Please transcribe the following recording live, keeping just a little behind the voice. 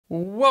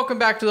Welcome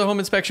back to the Home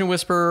Inspection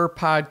Whisperer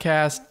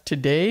podcast.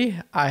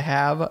 Today, I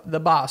have the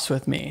boss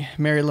with me,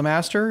 Mary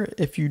Lemaster.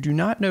 If you do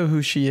not know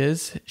who she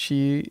is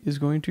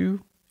going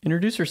to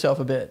introduce herself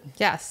a bit.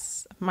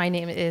 Yes, my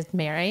name is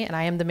Mary, and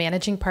I am the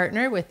managing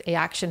partner with A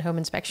Action Home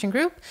Inspection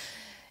Group.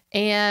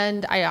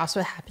 And I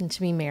also happen to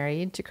be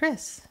married to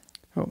Chris.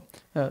 Oh,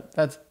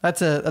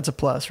 that's a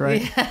plus,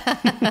 right?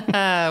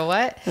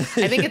 What?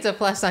 I think it's a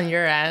plus on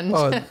your end.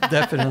 Oh,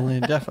 definitely,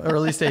 or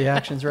at least A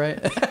Actions, right?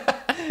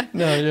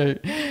 No.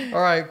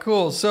 All right,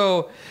 cool.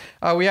 So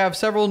we have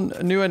several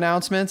new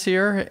announcements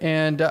here,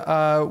 and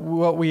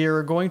what we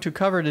are going to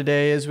cover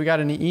today is we got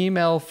an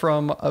email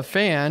from a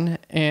fan,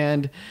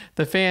 and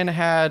the fan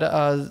had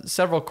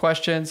several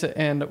questions.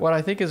 And what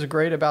I think is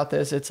great about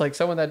this, it's like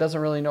someone that doesn't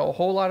really know a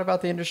whole lot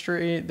about the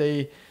industry.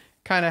 They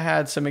kind of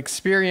had some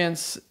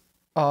experience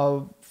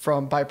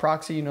from by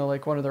proxy,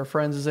 like one of their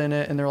friends is in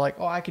it, and they're like,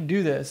 "Oh, I can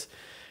do this."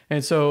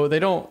 And so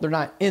they're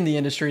not in the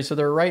industry. So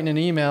they're writing an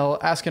email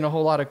asking a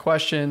whole lot of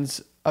questions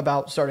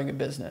about starting a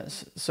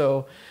business.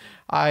 So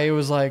I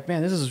was like,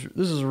 man, this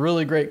is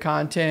really great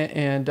content.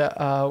 And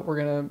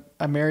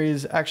Mary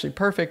is actually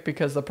perfect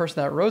because the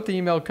person that wrote the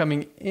email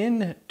coming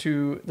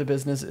into the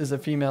business is a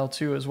female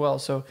too as well.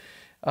 So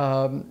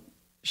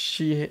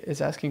she is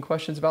asking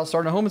questions about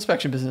starting a home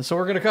inspection business. So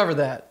we're going to cover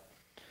that.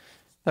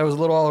 That was a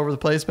little all over the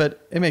place,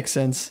 but it makes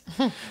sense.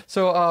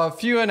 So a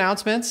few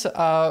announcements.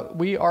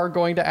 We are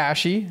going to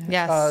ASHI.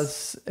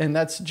 Yes. And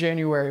that's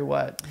January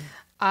what?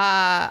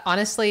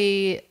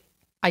 Honestly,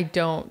 I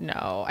don't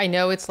know. I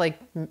know it's like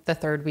the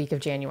third week of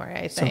January,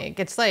 I think.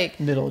 So it's like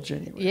middle of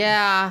January.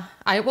 Yeah,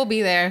 I will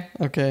be there.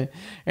 Okay.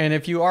 And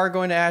if you are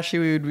going to ASHI,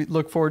 we would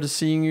look forward to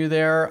seeing you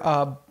there.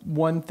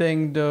 One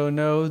thing to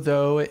know,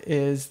 though,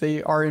 is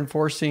they are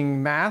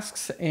enforcing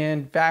masks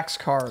and vax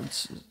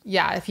cards.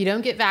 Yeah, if you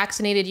don't get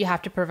vaccinated, you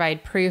have to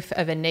provide proof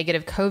of a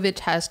negative COVID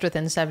test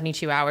within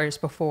 72 hours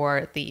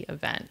before the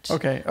event.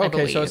 Okay,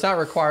 so it's not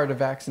required a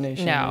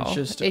vaccination. No, it's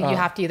just, you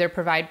have to either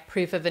provide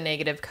proof of a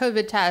negative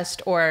COVID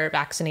test or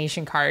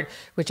vaccination card,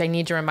 which I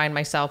need to remind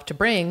myself to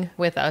bring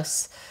with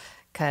us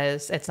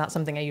because it's not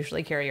something I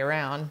usually carry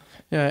around.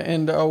 Yeah,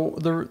 and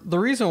the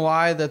reason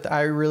why that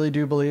I really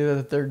do believe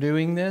that they're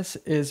doing this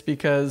is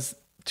because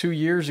 2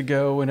 years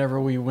ago, whenever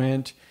we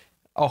went,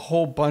 a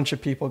whole bunch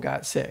of people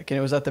got sick, and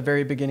it was at the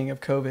very beginning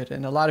of COVID,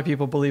 and a lot of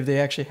people believe they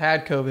actually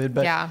had COVID,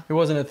 but it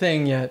wasn't a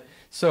thing yet.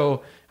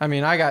 So, I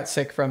mean, I got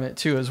sick from it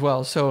too as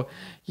well. So,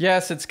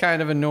 yes, it's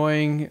kind of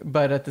annoying,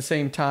 but at the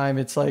same time,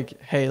 it's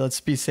like, hey, let's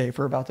be safe.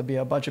 We're about to be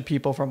a bunch of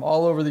people from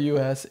all over the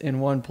U.S.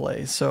 in one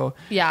place. So,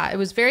 yeah, it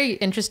was very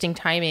interesting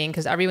timing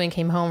because everyone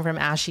came home from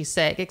ASHI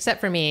sick, except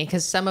for me,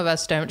 because some of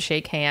us don't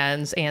shake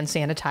hands and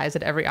sanitize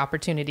at every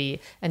opportunity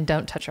and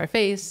don't touch our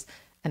face.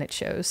 And it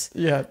shows.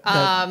 Yeah.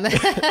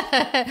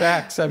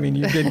 Facts. I mean,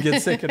 you didn't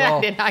get sick at all.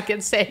 I did not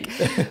get sick.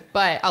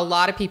 But a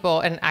lot of people,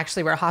 and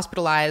actually were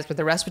hospitalized with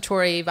a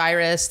respiratory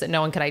virus that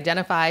no one could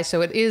identify.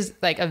 So it is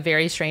like a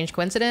very strange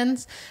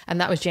coincidence. And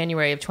that was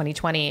January of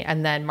 2020.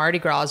 And then Mardi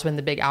Gras is when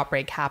the big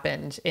outbreak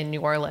happened in New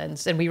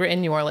Orleans. And we were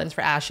in New Orleans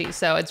for ASHI.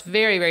 So it's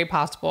very, very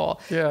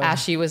possible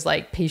ASHI was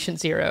like patient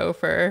zero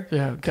for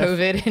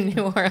COVID in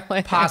New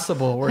Orleans.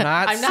 Possible. We're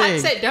not I'm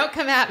not saying, don't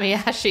come at me,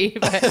 ASHI.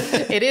 But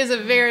it is a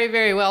very,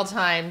 very well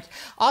timed.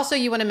 Also,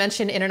 you want to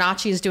mention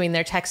InterNACHI is doing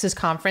their Texas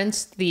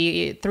conference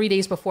the 3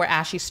 days before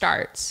ASHI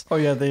starts. Oh,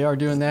 yeah, they are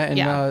doing that.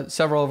 And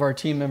several of our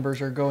team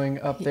members are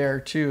going up there,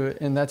 too.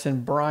 And that's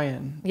in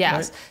Bryan.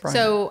 Yes. Right? Bryan.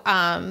 So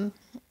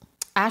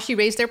ASHI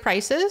raised their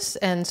prices.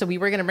 And so we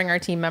were going to bring our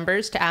team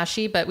members to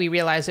ASHI, but we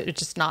realized it was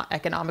just not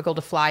economical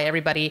to fly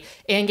everybody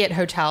and get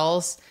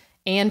hotels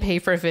and pay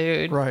for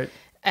food. Right.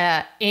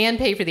 And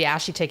pay for the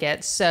ASHI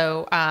tickets.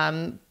 So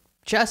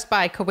just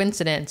by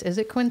coincidence, is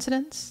it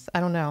coincidence? I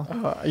don't know.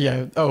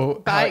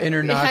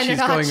 InterNACHI is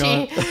going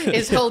on.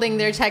 Is holding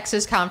their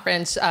Texas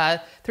conference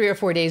 3 or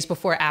 4 days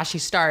before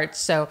ASHI starts.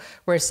 So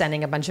we're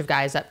sending a bunch of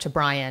guys up to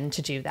Bryan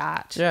to do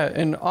that. Yeah,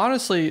 and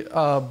honestly,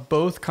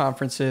 both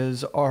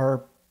conferences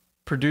are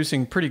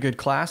producing pretty good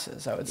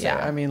classes, I would say.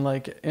 Yeah. I mean,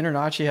 like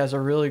InterNACHI has a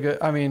really good,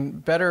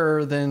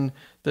 better than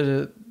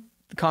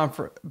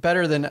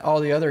better than all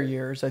the other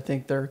years. I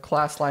think their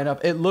class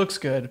lineup, it looks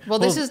good. Well,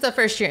 this is the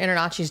first year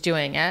InterNACHI's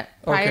doing it.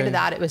 Prior to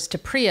that, it was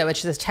TPRIA,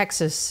 which is the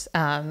Texas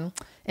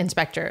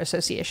Inspector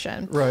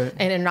Association. Right.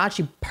 And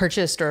InterNACHI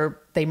purchased, or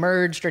they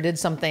merged or did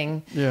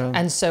something. Yeah.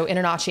 And so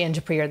InterNACHI and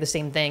TPRIA are the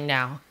same thing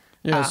now.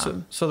 Yeah,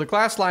 so the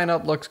class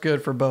lineup looks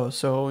good for both.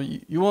 So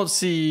you won't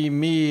see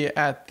me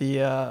at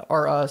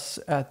us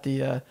at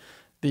the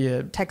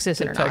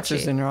Texas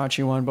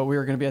InterNACHI one, but we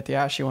were going to be at the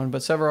ASHI one.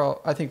 But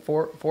I think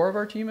four of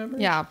our team members.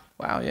 Yeah.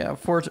 Wow. Yeah.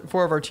 Four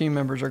of our team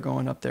members are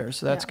going up there.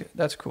 So that's good.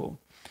 That's cool.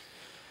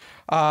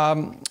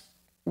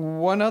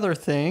 One other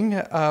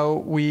thing,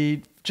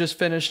 we just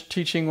finished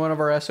teaching one of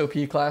our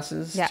SOP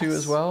classes too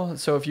as well.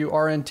 So if you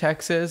are in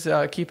Texas,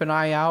 keep an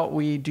eye out.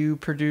 We do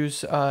produce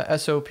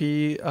SOP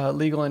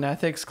legal and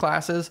ethics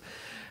classes.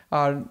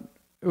 It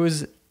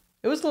was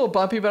It was a little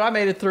bumpy, but I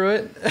made it through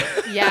it.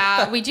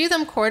 Yeah, we do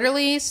them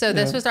quarterly. So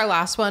this was our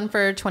last one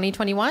for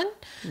 2021.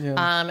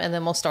 Yeah. And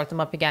then we'll start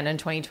them up again in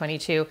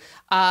 2022.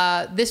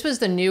 This was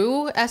the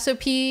new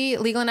SOP,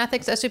 legal and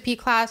ethics SOP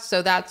class.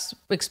 So that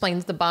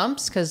explains the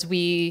bumps because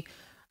we,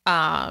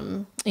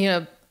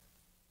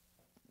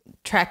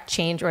 track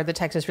change, or the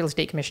Texas Real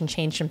Estate Commission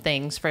changed some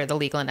things for the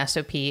legal and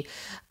SOP.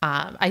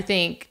 I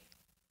think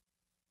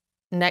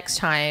next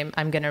time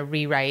I'm going to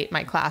rewrite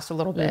my class a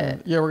little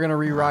bit. Yeah, we're going to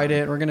rewrite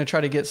it. We're going to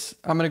try to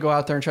I'm going to go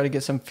out there and try to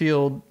get some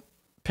field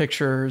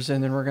pictures,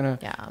 and then we're going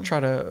to try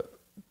to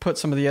put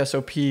some of the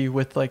SOP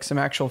with like some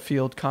actual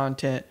field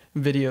content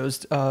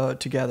videos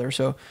together.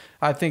 So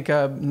I think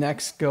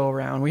next go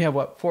around, we have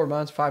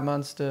 5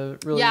 months to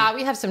really. Yeah,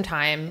 we have some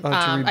time.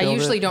 I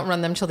usually don't run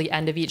them till the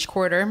end of each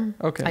quarter.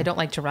 Okay. I don't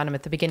like to run them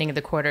at the beginning of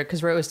the quarter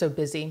because we're always so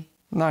busy.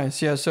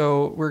 Nice. Yeah.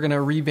 So we're going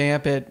to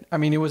revamp it. I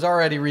mean, it was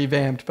already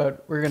revamped,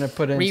 but we're going to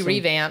put in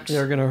revamped.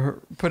 We're going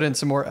to put in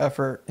some more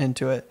effort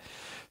into it.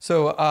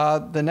 So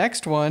the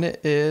next one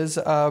is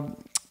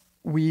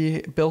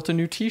we built a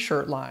new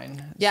t-shirt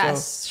line.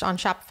 Yes. So, on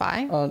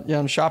Shopify. On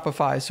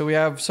Shopify. So we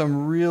have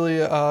some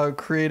really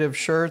creative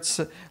shirts.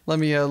 Let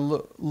me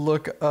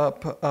look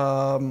up.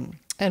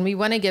 And we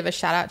want to give a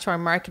shout out to our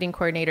marketing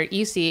coordinator,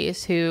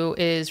 ECs, who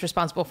is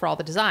responsible for all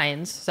the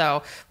designs.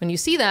 So when you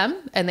see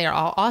them, and they are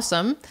all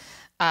awesome,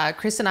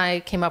 Chris and I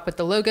came up with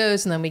the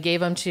logos, and then we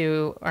gave them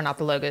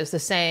the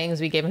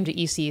sayings, we gave them to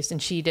ECs,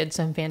 and she did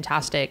some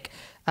fantastic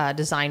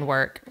design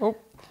work. Oh,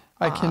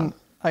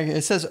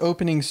 it says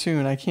opening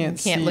soon. I can't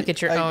see. Look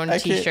at your own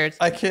t-shirts.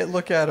 I can't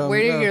look at them.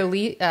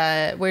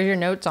 Where's your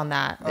notes on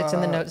that? It's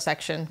in the notes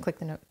section. Click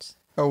the notes.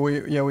 Oh,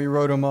 we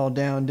wrote them all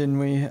down, didn't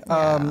we?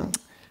 Yeah.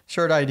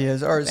 Shirt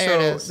ideas. All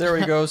right, there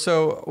we go.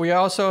 So we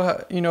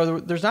also,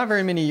 there's not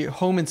very many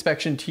home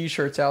inspection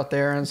t-shirts out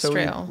there. And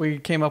so we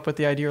came up with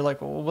the idea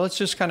like, well, let's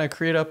just kind of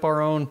create up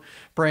our own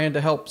brand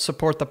to help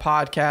support the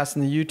podcast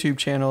and the YouTube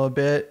channel a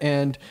bit.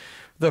 And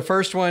the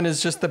first one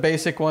is just the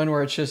basic one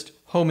where it's just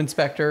home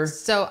inspector.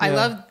 So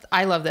yeah.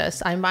 I love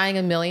this. I'm buying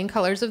 1 million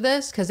colors of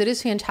this because it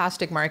is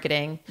fantastic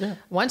marketing. Yeah.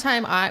 One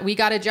time we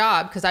got a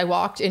job because I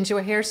walked into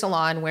a hair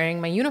salon wearing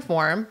my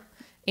uniform,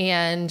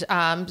 and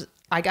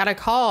I got a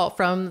call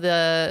from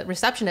the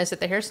receptionist at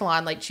the hair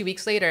salon like 2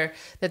 weeks later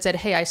that said,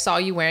 "Hey, I saw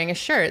you wearing a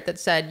shirt that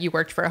said you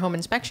worked for a home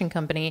inspection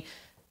company.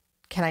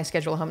 Can I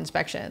schedule a home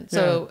inspection?"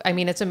 So, I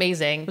mean, it's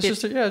amazing. It's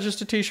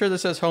just a t-shirt that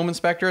says home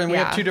inspector. And we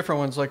have 2 different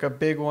ones, like a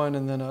big one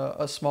and then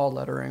a small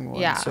lettering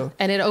one. Yeah. So.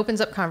 And it opens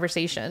up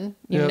conversation.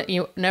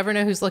 You never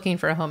know who's looking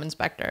for a home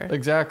inspector.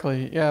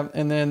 Exactly. Yeah.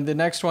 And then the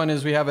next one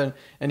is we have an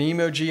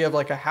emoji of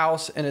like a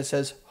house, and it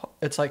says,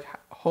 it's like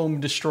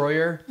home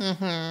destroyer.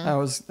 Mm-hmm. That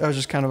was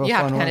just kind of a fun one. You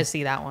have to kind of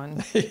see that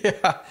one.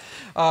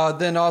 Yeah.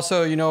 Then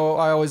also,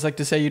 I always like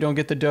to say you don't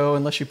get the dough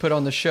unless you put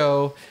on the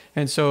show.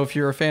 And so if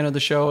you're a fan of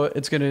the show,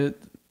 it's going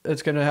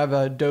to have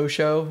a dough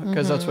show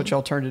because that's what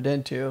y'all turned it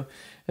into.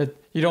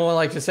 You don't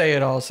like to say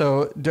it all.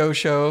 So dough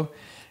show.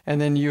 And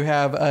then you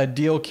have a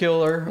deal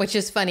killer. Which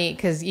is funny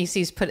because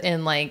EC's put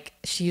in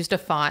she used a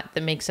font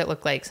that makes it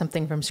look like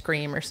something from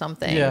Scream or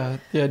something. Yeah,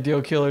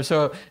 deal killer.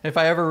 So if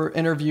I ever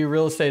interview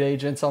real estate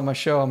agents on my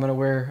show, I'm gonna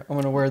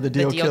wear the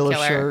deal killer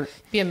shirt.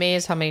 You'd be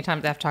amazed how many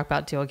times I have to talk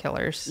about deal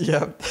killers.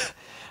 Yep.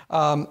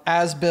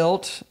 As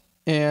built.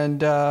 And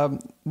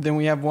then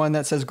we have one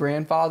that says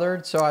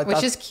grandfathered.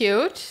 Which is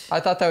cute. I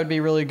thought that would be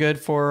really good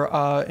for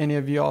any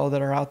of you all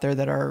that are out there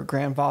that are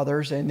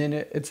grandfathers. And then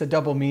it's a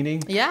double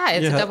meaning. Yeah,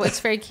 it's a double. It's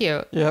very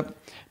cute. Yep.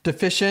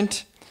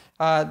 Deficient.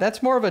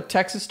 That's more of a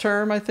Texas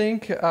term, I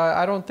think.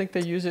 I don't think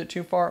they use it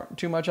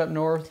too much up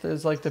north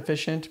as like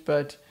deficient,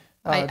 but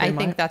I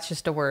think that's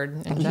just a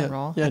word in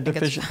general. Yeah,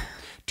 deficient.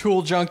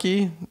 Tool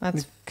junkie.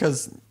 That's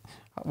because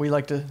we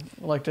like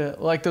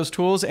those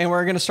tools, and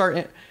we're going to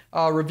start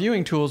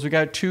reviewing tools. We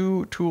got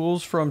 2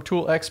 tools from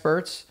Tool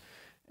Experts,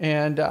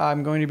 and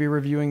I'm going to be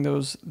reviewing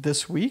those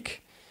this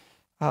week.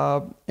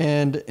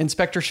 And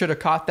Inspector should have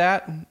caught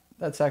that.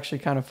 That's actually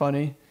kind of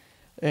funny.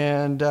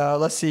 And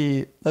let's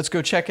see. Let's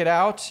go check it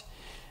out.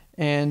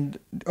 And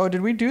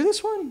did we do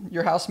this one?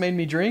 Your House Made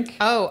Me Drink?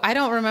 Oh, I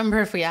don't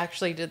remember if we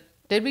actually did.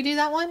 Did we do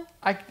that one?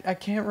 I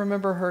can't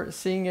remember her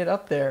seeing it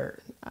up there.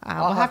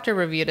 We'll have to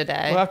review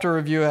today. We'll have to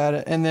review at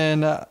it. And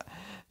then,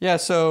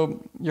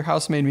 so Your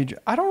House Made Me...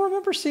 I don't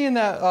remember seeing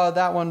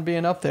that one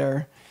being up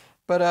there.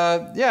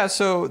 But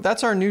so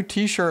that's our new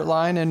t-shirt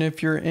line. And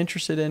if you're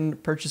interested in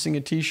purchasing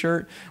a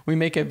t-shirt, we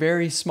make a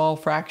very small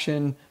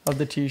fraction of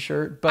the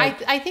t-shirt.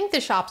 But I think the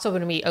shop's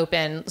going to be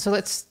open.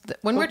 So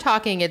when we're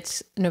talking,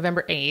 it's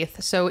November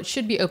 8th. So it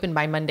should be open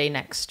by Monday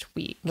next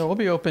week. No, we'll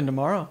be open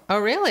tomorrow. Oh,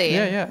 really?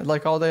 Yeah.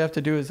 Like all they have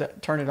to do is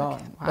turn it on.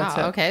 Wow. That's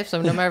it. Okay.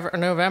 So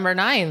November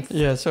 9th.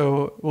 Yeah.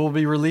 So we'll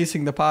be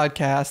releasing the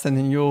podcast, and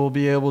then you'll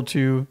be able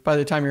to, by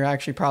the time you're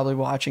actually probably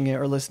watching it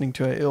or listening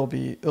to it, it'll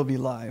be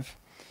live.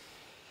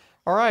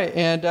 All right,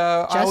 and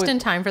just in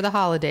time for the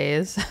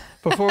holidays.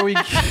 Before we,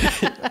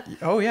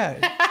 oh yeah,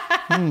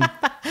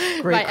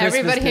 great. Buy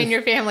everybody in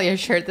your family a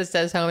shirt that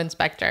says Home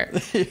Inspector.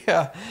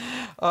 Yeah,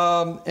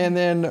 and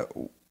then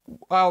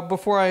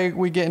before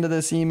we get into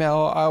this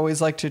email, I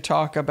always like to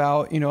talk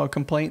about, a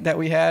complaint that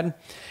we had.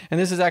 And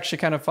this is actually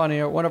kind of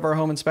funny. One of our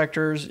home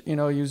inspectors, he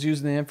was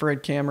using the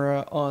infrared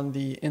camera on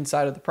the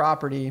inside of the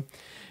property.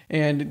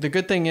 And the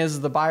good thing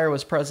is the buyer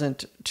was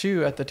present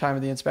too at the time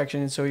of the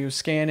inspection. And so he was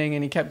scanning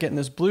and he kept getting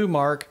this blue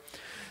mark.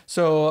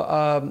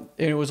 So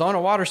it was on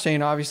a water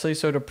stain, obviously.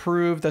 So to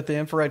prove that the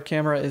infrared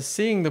camera is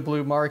seeing the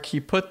blue mark, he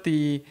put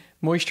the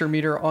moisture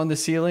meter on the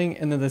ceiling,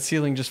 and then the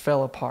ceiling just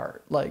fell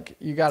apart. Like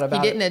you got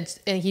about.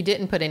 He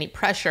didn't put any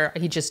pressure.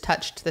 He just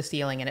touched the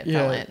ceiling and it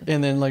fell in.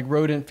 And then like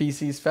rodent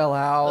feces fell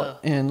out.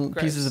 And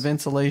gross. Pieces of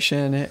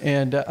insulation.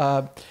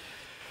 And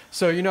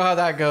so you know how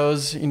that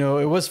goes. It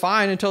was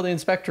fine until the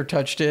inspector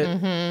touched it.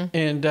 Mm-hmm.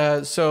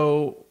 And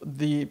so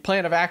the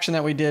plan of action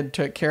that we did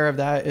took care of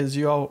that. Is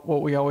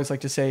what we always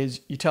like to say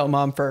is you tell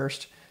mom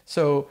first.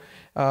 So.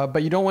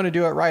 But you don't want to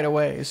do it right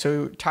away.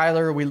 So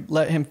Tyler, we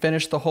let him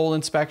finish the whole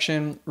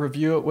inspection,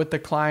 review it with the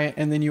client,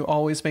 and then you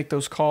always make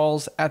those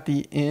calls at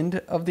the end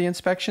of the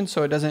inspection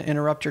so it doesn't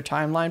interrupt your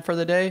timeline for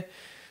the day.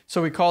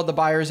 So we called the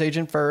buyer's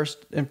agent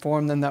first,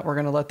 informed them that we're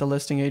going to let the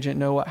listing agent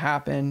know what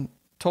happened,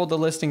 told the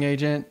listing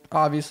agent,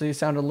 obviously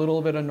sounded a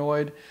little bit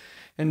annoyed,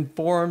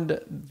 informed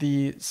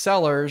the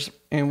sellers,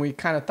 and we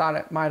kind of thought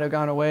it might have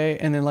gone away.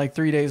 And then like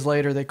 3 days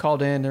later, they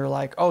called in. They're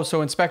like, oh,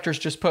 so inspectors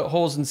just put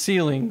holes in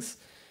ceilings.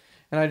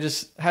 And I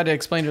just had to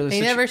explain to her.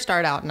 They never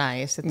start out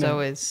nice. It's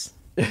always,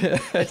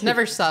 it's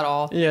never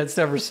subtle. Yeah, it's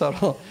never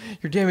subtle.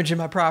 You're damaging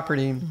my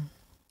property.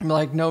 I'm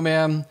like, no,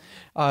 ma'am.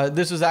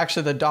 This was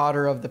actually the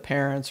daughter of the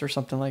parents or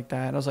something like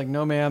that. And I was like,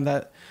 no, ma'am,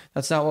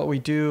 that's not what we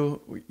do.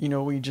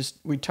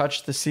 We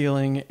touched the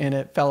ceiling and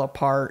it fell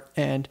apart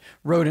and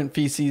rodent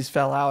feces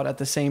fell out at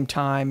the same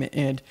time.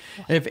 And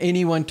if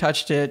anyone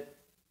touched it,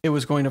 it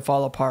was going to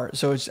fall apart.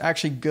 So it's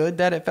actually good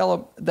that it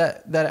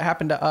that it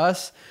happened to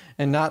us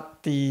and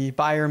not the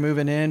buyer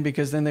moving in,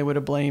 because then they would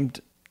have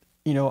blamed,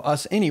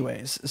 us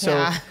anyways. So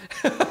yeah.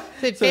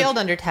 It failed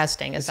under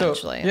testing,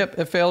 essentially. So, yep,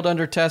 it failed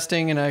under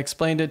testing, and I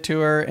explained it to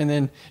her, and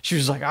then she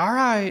was like, all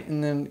right,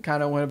 and then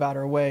kind of went about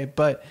her way.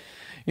 But,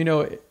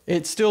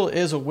 it still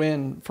is a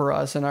win for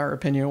us, in our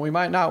opinion. We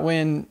might not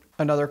win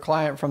another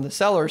client from the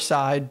seller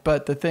side,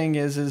 but the thing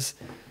is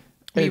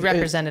we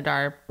represented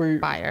our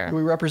buyer.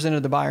 We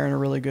represented the buyer in a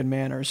really good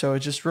manner. So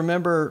just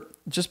remember,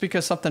 just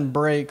because something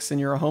breaks and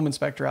you're a home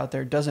inspector out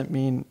there doesn't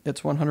mean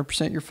it's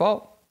 100% your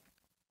fault.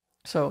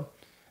 So,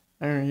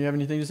 I don't know, you have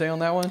anything to say on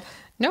that one?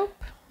 Nope.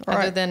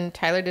 Other than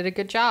Tyler did a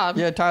good job.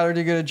 Yeah, Tyler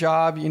did a good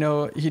job. He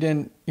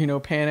didn't,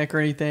 panic or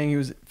anything.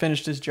 He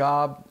finished his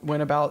job,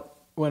 went about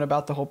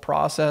the whole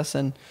process,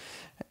 and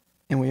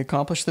we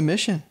accomplished the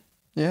mission.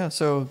 Yeah,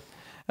 so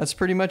that's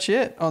pretty much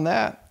it on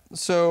that.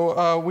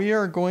 So we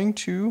are going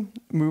to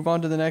move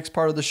on to the next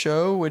part of the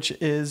show, which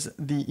is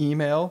the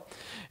email.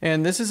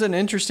 And this is an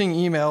interesting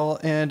email.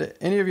 And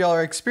any of y'all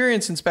are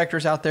experienced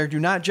inspectors out there, do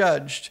not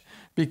judge,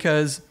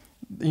 because,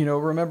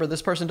 remember,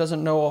 this person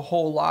doesn't know a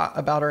whole lot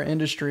about our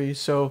industry.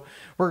 So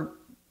we're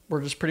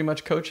just pretty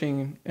much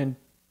coaching and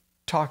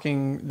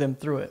talking them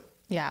through it.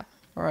 Yeah.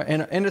 All right.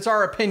 And it's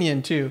our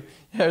opinion too.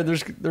 Yeah,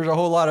 there's a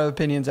whole lot of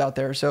opinions out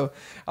there. So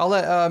I'll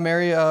let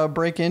Mary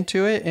break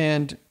into it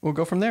and we'll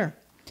go from there.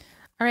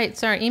 All right,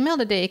 so our email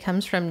today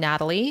comes from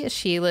Natalie.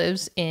 She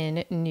lives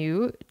in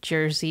New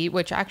Jersey,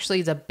 which actually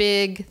is a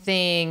big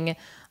thing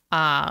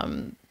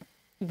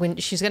when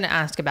she's going to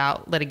ask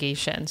about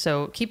litigation.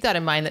 So keep that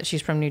in mind that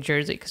she's from New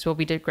Jersey, because we'll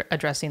be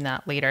addressing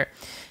that later.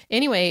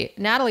 Anyway,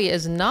 Natalie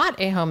is not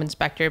a home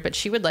inspector, but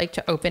she would like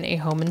to open a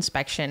home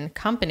inspection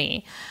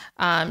company.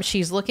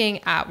 She's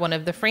looking at one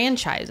of the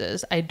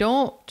franchises.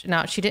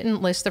 She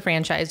didn't list the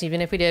franchise. Even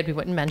if we did, we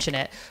wouldn't mention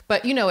it.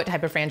 But you know what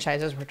type of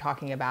franchises we're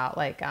talking about,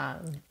 like...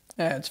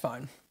 Yeah, it's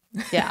fine.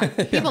 Yeah.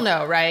 People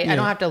know, right? Yeah. I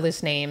don't have to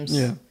list names.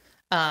 Yeah.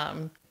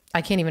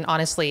 I can't even,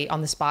 honestly, on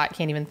the spot,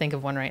 can't even think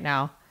of one right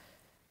now.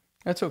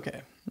 That's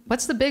okay.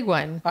 What's the big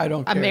one? I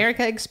don't care.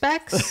 America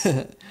Expects?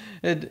 It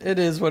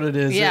is what it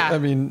is. Yeah.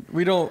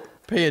 We don't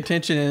pay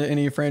attention to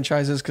any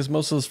franchises because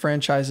most of those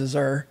franchises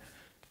are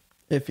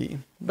iffy.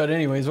 But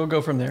anyways, we'll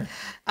go from there.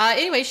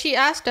 Anyway, she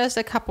asked us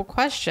a couple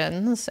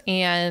questions,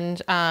 and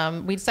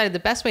we decided the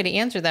best way to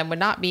answer them would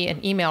not be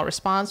an email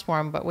response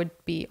form, but would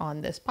be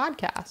on this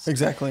podcast.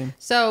 Exactly.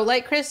 So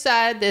like Chris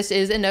said, this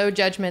is a no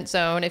judgment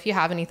zone. If you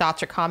have any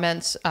thoughts or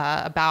comments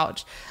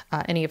about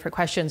any of her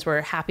questions,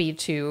 we're happy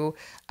to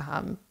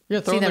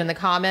see them in the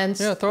comments.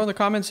 Yeah, throw in the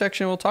comment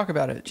section. We'll talk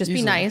about it. Just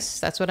easily. Be nice.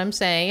 That's what I'm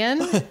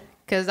saying.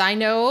 Because I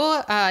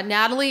know,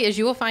 Natalie, as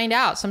you will find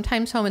out,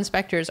 sometimes home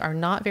inspectors are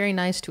not very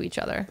nice to each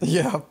other.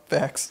 Yeah,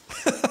 facts.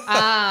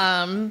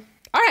 All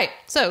right.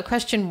 So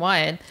question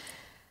 1,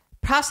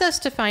 process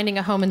to finding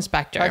a home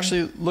inspector.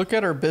 Actually, look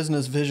at her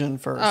business vision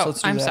first. Oh,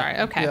 I'm sorry.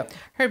 Okay. Yep.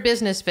 Her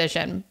business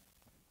vision.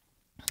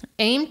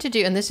 Aim to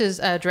do, and this is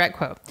a direct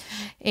quote,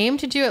 aim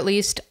to do at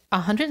least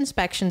 100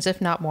 inspections,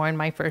 if not more, in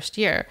my first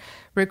year.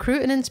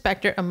 Recruit an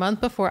inspector a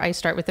month before I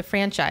start with the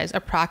franchise,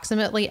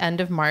 approximately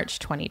end of March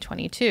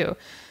 2022.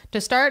 To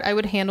start, I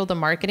would handle the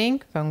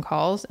marketing, phone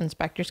calls,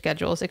 inspector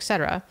schedules,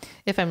 etc.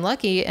 If I'm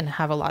lucky and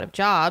have a lot of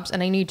jobs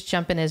and I need to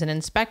jump in as an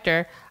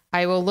inspector,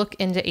 I will look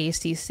into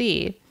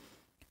ACC.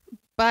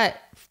 But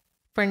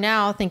for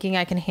now, thinking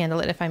I can handle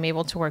it if I'm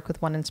able to work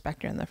with one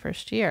inspector in the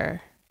first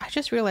year. I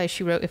just realized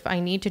she wrote, if I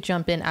need to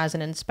jump in as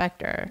an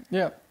inspector.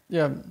 Yeah.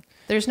 Yeah.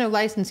 There's no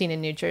licensing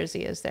in New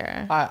Jersey, is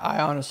there?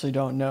 I honestly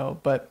don't know.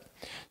 But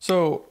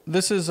so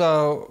this is,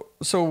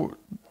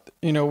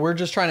 we're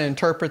just trying to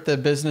interpret the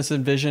business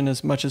and vision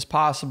as much as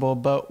possible.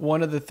 But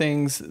one of the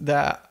things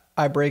that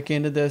I break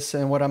into this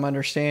and what I'm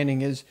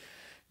understanding is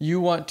you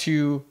want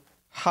to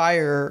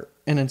hire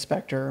an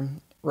inspector,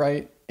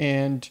 right?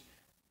 And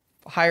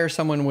hire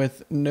someone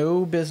with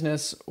no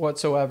business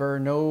whatsoever,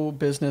 no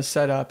business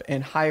set up,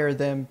 and hire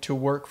them to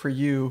work for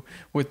you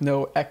with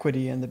no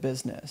equity in the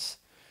business.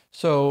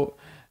 So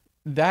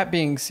that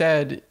being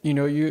said,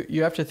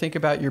 you have to think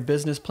about your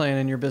business plan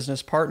and your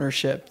business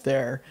partnership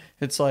there.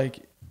 It's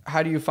like,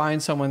 how do you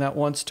find someone that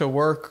wants to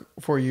work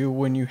for you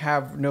when you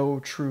have no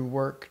true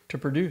work to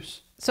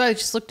produce? So I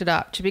just looked it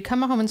up. To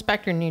become a home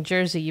inspector in New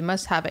Jersey, you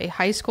must have a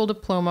high school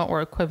diploma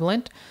or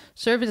equivalent,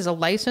 serve as a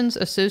licensed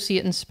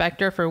associate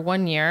inspector for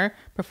 1 year,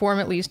 perform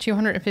at least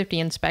 250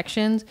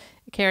 inspections,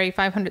 carry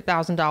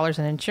 $500,000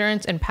 in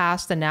insurance, and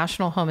pass the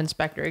National Home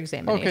Inspector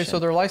Examination. Okay, so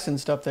they're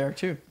licensed up there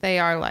too. They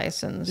are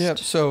licensed. Yep.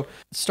 So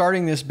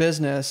starting this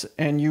business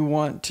and you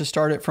want to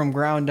start it from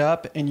ground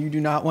up and you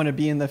do not want to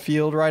be in the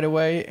field right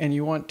away and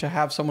you want to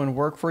have someone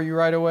work for you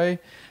right away,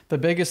 the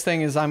biggest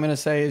thing is I'm going to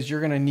say is you're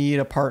going to need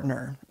a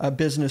partner, a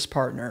business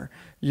partner.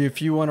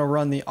 If you want to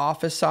run the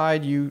office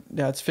side,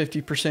 that's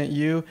 50%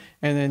 you,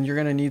 and then you're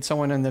going to need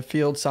someone on the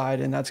field side,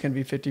 and that's going to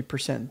be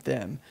 50%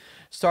 them.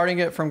 Starting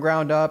it from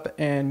ground up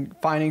and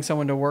finding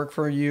someone to work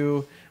for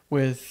you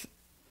with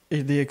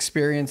the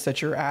experience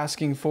that you're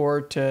asking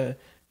for to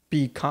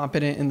be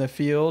competent in the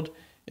field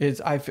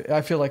I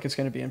feel like it's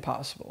going to be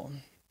impossible.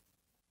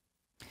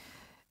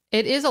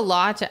 It is a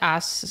lot to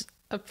ask.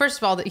 First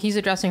of all, that he's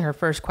addressing her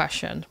first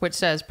question, which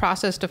says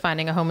process to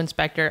finding a home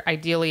inspector,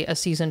 ideally a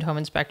seasoned home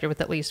inspector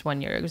with at least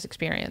 1 year's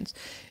experience.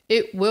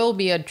 It will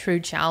be a true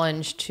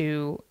challenge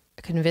to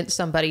convince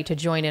somebody to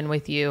join in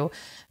with you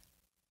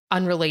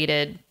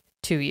unrelated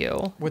to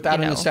you. Without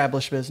an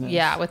established business.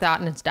 Yeah, without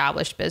an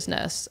established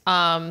business.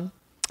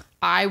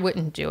 I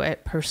wouldn't do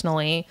it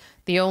personally.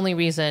 The only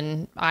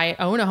reason I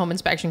own a home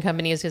inspection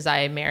company is because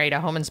I married a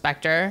home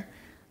inspector.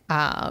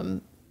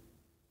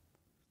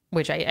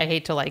 Which I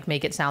hate to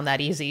make it sound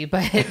that easy,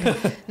 but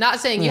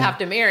not saying you have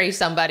to marry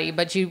somebody,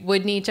 but you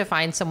would need to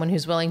find someone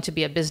who's willing to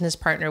be a business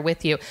partner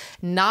with you,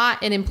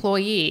 not an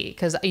employee,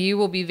 because you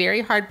will be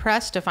very hard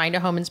pressed to find a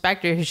home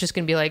inspector who's just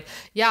going to be like,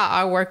 yeah,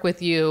 I'll work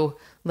with you,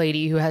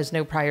 lady who has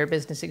no prior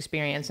business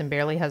experience and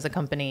barely has a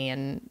company.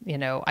 And,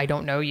 I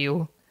don't know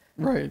you.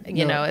 Right.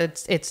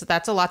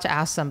 That's a lot to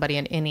ask somebody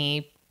in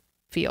any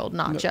field,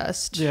 not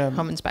just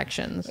home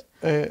inspections.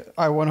 I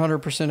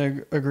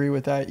 100% agree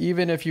with that.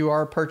 Even if you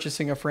are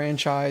purchasing a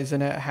franchise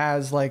and it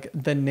has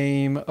the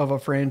name of a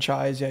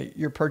franchise,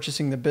 you're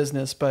purchasing the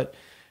business, but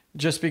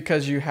just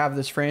because you have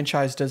this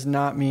franchise does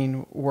not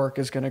mean work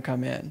is going to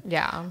come in.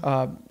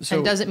 Yeah. So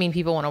it doesn't mean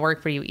people want to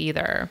work for you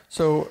either.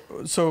 So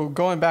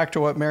going back to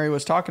what Mary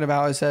was talking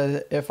about, I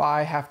said, if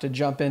I have to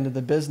jump into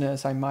the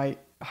business, I might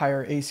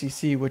hire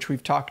ACC, which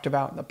we've talked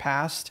about in the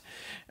past.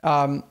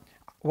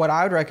 What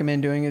I would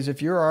recommend doing is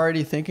if you're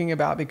already thinking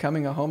about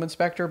becoming a home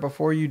inspector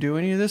before you do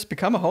any of this,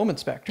 become a home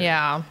inspector.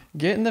 Yeah.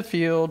 Get in the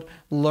field,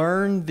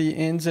 learn the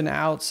ins and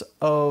outs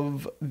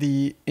of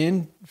the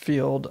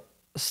in-field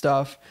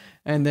stuff,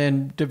 and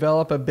then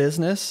develop a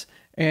business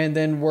and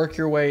then work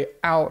your way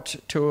out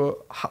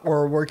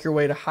or work your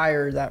way to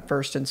hire that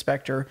first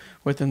inspector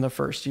within the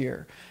first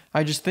year.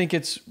 I think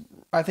it's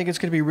going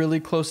to be really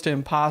close to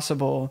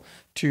impossible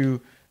to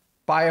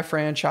buy a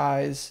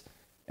franchise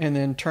and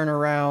then turn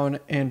around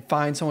and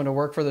find someone to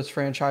work for this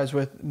franchise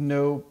with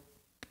no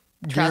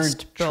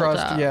trust,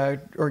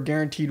 or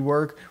guaranteed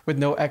work with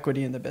no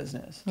equity in the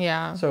business.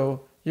 Yeah.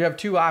 So you have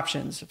two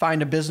options: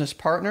 find a business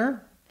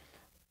partner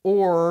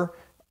or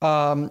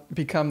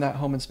become that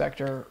home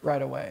inspector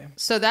right away.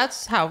 So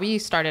that's how we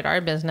started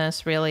our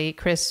business, really.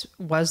 Chris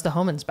was the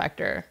home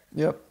inspector.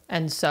 Yep.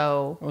 And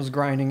so I was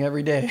grinding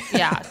every day.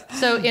 Yeah.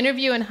 So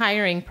interview and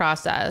hiring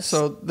process.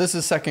 So this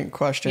is second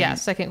question. Yeah,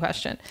 second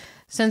question.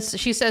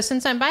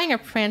 Since I'm buying a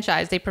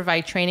franchise, they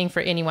provide training for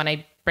anyone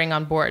I bring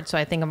on board. So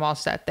I think I'm all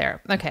set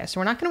there. Okay.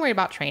 So we're not going to worry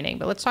about training,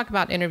 but let's talk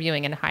about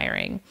interviewing and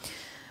hiring.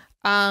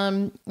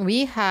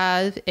 We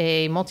have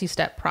a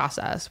multi-step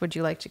process. Would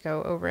you like to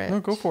go over it?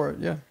 No, go for it.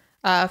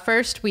 Yeah.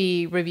 First,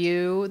 we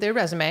review their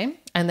resume,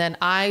 and then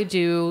I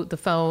do the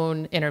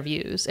phone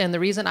interviews. And the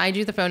reason I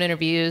do the phone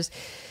interviews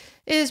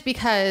is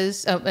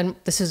because, and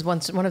this is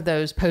one of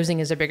those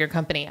posing as a bigger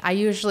company, I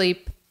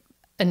usually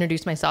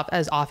introduce myself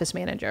as office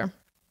manager.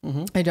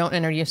 Mm-hmm. I don't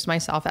introduce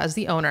myself as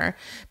the owner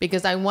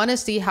because I want to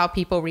see how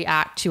people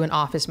react to an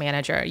office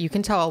manager. You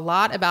can tell a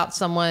lot about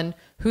someone,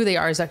 who they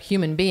are as a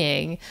human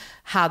being,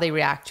 how they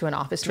react to an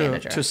office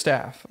manager. To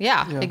staff.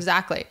 Yeah,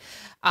 exactly.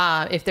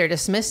 If they're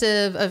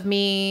dismissive of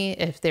me,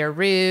 if they're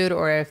rude,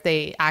 or if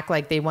they act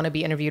like they want to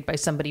be interviewed by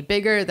somebody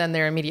bigger, then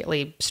they're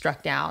immediately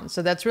struck down.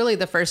 So that's really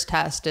the first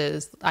test.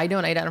 Is I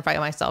don't identify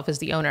myself as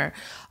the owner,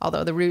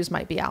 although the ruse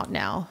might be out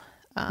now.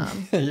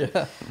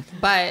 Yeah.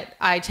 But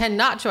I tend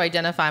not to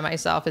identify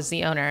myself as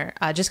the owner,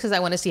 just because I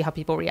want to see how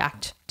people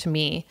react to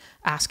me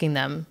asking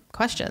them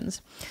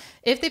questions.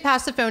 If they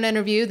pass the phone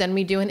interview, then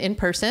we do an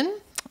in-person.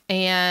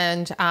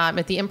 And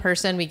at the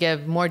in-person, we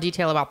give more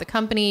detail about the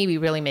company. We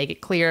really make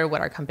it clear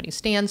what our company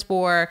stands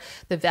for,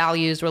 the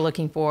values we're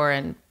looking for,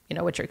 and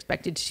what you're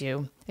expected to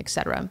do, et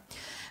cetera.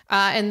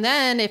 And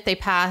then if they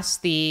pass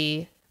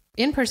the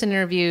in-person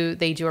interview,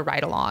 they do a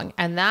ride-along.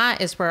 And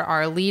that is for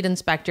our lead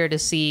inspector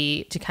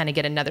to kind of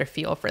get another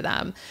feel for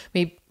them.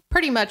 We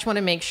pretty much want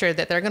to make sure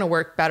that they're going to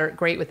work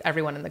great with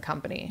everyone in the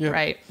company,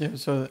 right? Yeah.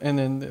 So, and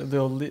then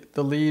the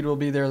lead will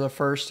be there the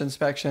first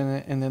inspection,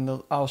 and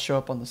then I'll show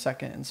up on the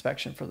second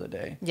inspection for the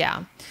day.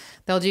 Yeah.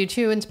 They'll do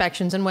 2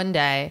 inspections in one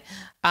day.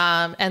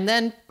 And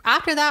then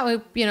after that,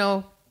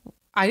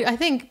 I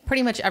think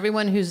pretty much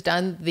everyone who's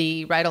done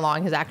the ride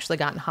along has actually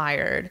gotten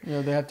hired.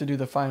 Yeah. They have to do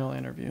the final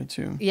interview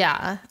too.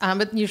 Yeah.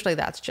 But usually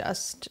that's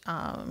just,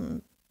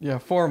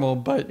 formal,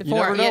 but you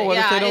never know. What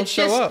if they don't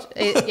show up?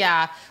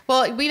 Yeah.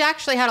 Well, we've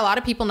actually had a lot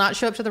of people not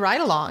show up to the ride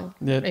along.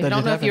 I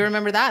don't know if you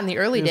remember that in the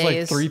early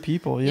days. Like 3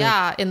 people.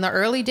 Yeah. In the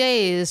early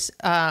days,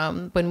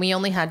 when we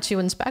only had 2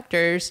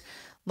 inspectors,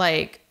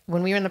 like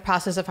when we were in the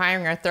process of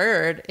hiring our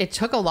third, it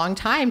took a long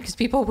time because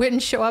people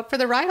wouldn't show up for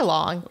the ride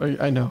along.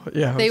 I know.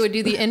 Yeah. They would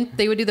do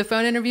the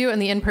phone interview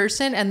and the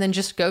in-person and then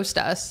just ghost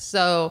us.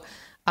 So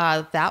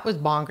that was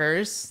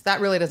bonkers.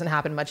 That really doesn't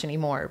happen much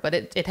anymore, but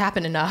it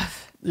happened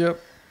enough. Yep.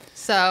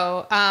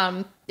 So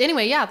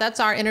anyway, yeah, that's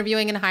our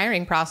interviewing and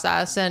hiring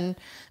process. And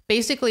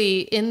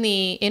basically in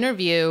the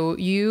interview,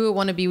 you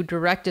want to be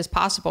direct as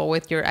possible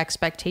with your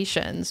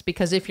expectations,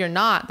 because if you're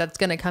not, that's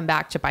going to come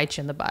back to bite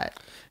you in the butt.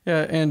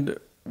 Yeah. And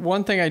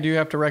one thing I do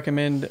have to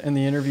recommend in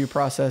the interview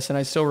process, and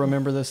I still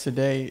remember this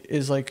today,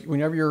 is like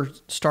whenever you're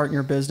starting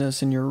your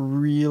business and you're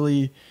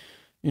really,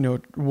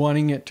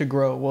 wanting it to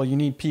grow, well, you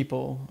need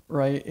people,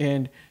 right?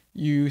 And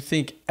you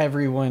think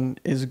everyone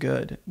is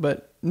good,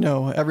 but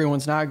no,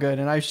 everyone's not good.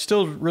 And I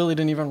still really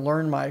didn't even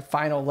learn my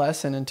final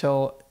lesson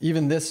until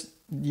even this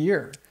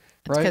year.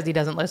 That's because he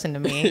doesn't listen to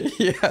me.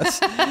 Yes.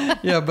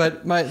 Yeah.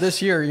 But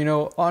this year,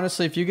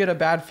 honestly, if you get a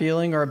bad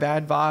feeling or a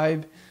bad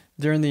vibe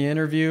during the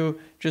interview,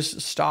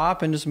 just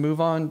stop and just move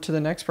on to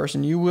the next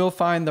person. You will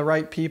find the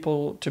right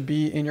people to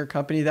be in your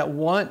company that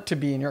want to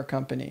be in your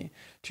company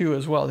too,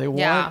 as well. They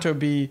want to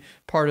be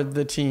part of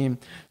the team.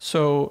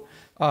 So,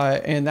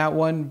 and that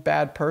one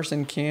bad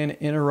person can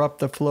interrupt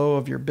the flow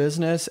of your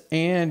business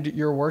and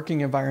your working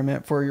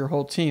environment for your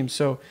whole team.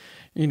 So,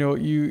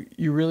 you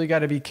really got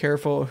to be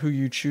careful who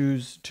you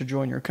choose to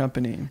join your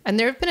company. And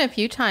there have been a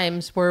few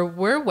times where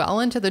we're well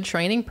into the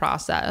training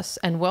process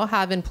and we'll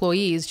have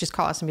employees just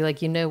call us and be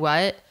like, you know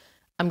what?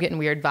 I'm getting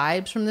weird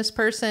vibes from this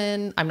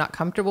person. I'm not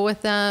comfortable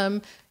with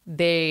them.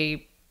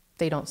 They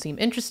don't seem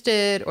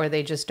interested, or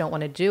they just don't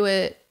want to do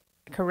it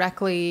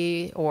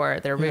correctly, or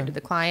they're rude to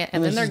the client,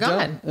 and then they're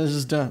gone. This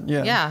is done.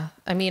 Yeah. Yeah.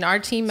 I mean, our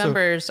team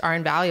members are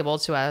invaluable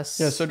to us.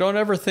 Yeah. So don't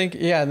ever think,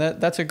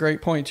 that's a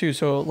great point too.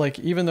 So like,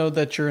 even though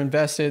that you're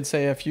invested,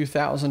 say a few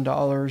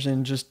 $1,000s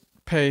in just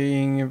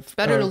paying, it's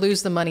better to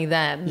lose the money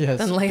then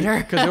than later.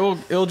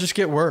 Because it'll just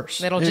get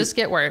worse. It'll just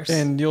get worse.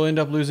 And you'll end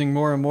up losing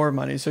more and more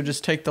money. So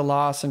just take the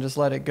loss and just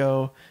let it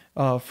go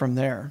from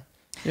there.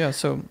 Yeah.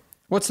 So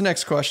what's the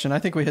next question? I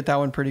think we hit that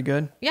one pretty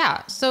good.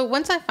 Yeah. So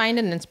once I find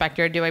an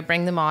inspector, do I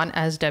bring them on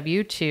as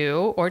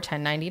W-2 or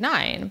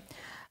 1099?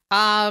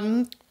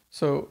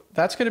 So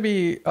that's going to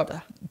be up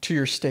to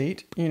your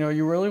state.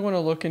 You really want to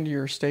look into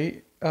your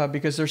state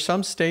because there's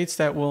some states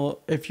that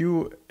will,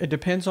 it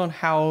depends on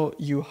how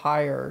you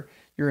hire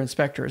your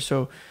inspectors.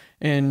 So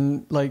I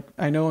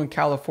know in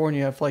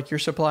California, if like you're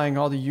supplying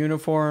all the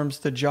uniforms,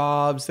 the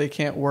jobs, they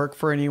can't work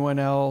for anyone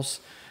else.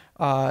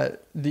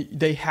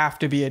 They have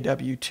to be a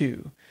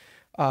W-2.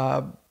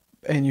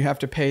 And you have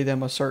to pay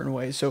them a certain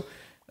way. So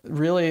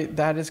really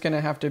that is going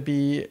to have to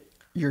be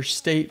your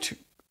state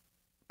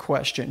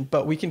question,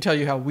 but we can tell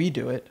you how we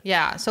do it.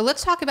 Yeah. So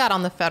let's talk about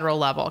on the federal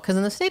level, because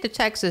in the state of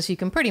Texas, you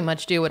can pretty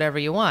much do whatever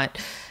you want.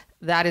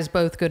 That is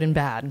both good and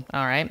bad.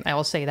 All right. I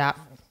will say that.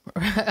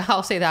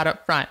 I'll say that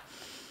up front.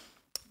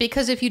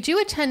 Because if you do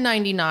a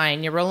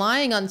 1099, you're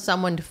relying on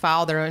someone to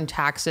file their own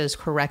taxes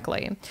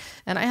correctly.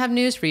 And I have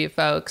news for you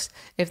folks.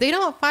 If they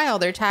don't file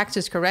their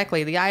taxes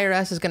correctly, the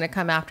IRS is going to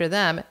come after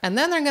them, and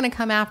then they're going to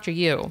come after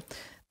you.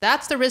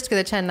 That's the risk of the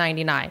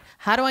 1099.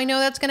 How do I know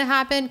that's going to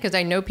happen? Because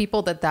I know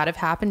people that have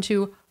happened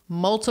to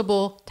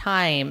multiple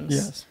times.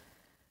 Yes.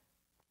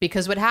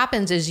 Because what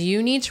happens is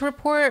you need to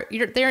report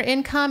their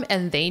income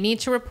and they need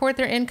to report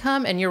their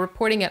income, and you're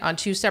reporting it on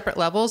 2 separate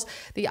levels.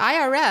 The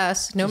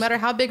IRS, no matter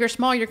how big or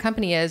small your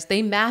company is,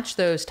 they match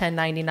those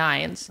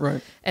 1099s.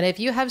 Right. And if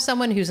you have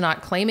someone who's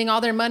not claiming all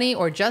their money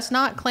or just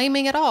not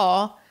claiming at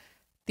all,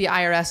 the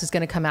IRS is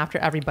going to come after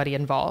everybody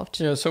involved.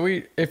 Yeah, so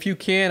if you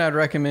can, I'd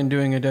recommend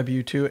doing a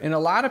W-2. And a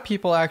lot of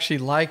people actually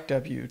like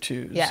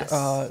W-2s. Yes,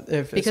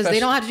 Because they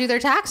don't have to do their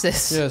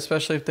taxes. Yeah,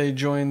 especially if they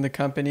join the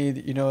company.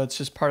 It's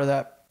just part of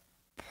that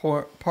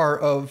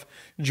part of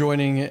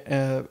joining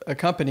a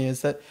company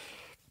is that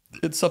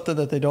it's something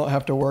that they don't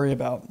have to worry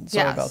about.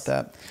 Sorry about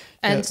that.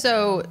 And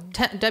so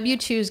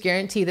W-2s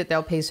guarantee that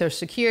they'll pay Social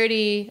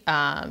Security,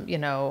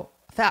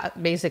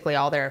 basically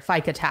all their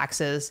FICA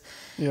taxes.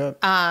 Yeah.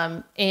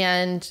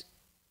 And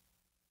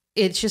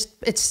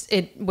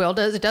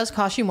it does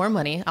cost you more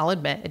money. I'll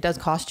admit it does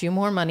cost you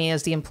more money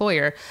as the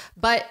employer,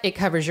 but it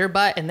covers your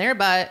butt and their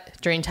butt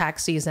during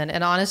tax season.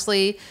 And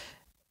honestly,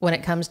 when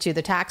it comes to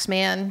the tax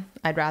man,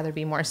 I'd rather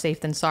be more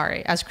safe than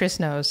sorry, as Chris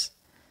knows.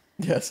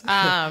 Yes.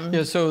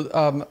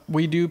 So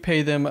we do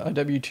pay them a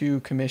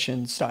W-2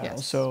 commission style.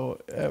 Yes. So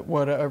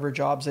whatever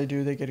jobs they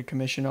do, they get a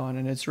commission on,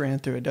 and it's ran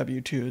through a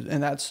W-2.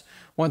 And that's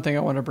one thing I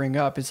want to bring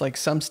up. It's like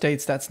some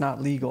states that's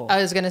not legal.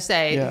 I was going to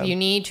say, you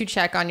need to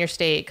check on your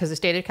state because the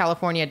state of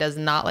California does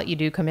not let you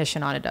do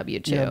commission on a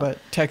W-2. Yeah, but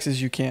Texas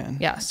you can.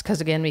 Yes,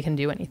 because again, we can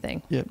do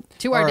anything. Yep.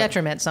 To our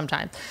detriment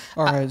sometimes.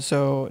 All right,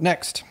 so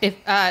next.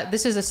 If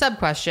this is a sub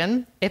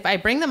question. If I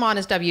bring them on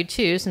as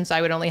W-2, since I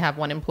would only have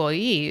one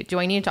employee, do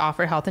I need to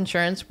offer health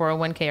insurance,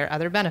 401k, or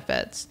other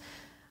benefits?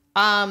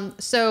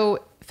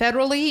 So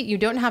federally, you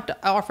don't have to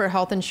offer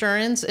health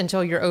insurance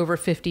until you're over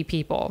 50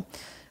 people.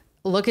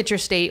 Look at your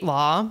state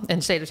law. In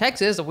the state of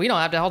Texas, we don't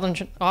have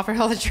to offer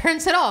health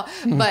insurance at all.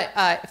 Mm-hmm. But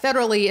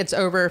federally, it's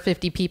over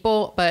 50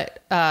 people.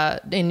 But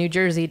in New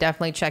Jersey,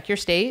 definitely check your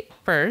state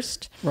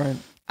first. Right.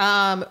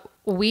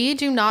 We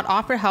do not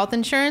offer health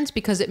insurance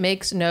because it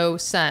makes no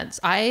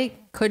sense. I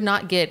could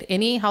not get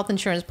any health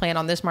insurance plan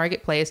on this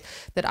marketplace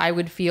that I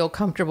would feel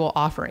comfortable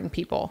offering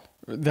people.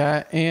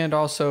 That, and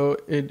also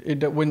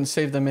it wouldn't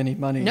save them any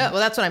money. No, well,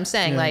 that's what I'm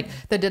saying. Yeah. Like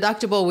the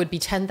deductible would be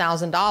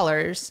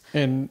 $10,000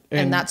 and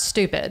that's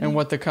stupid. And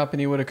what the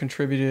company would have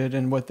contributed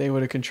and what they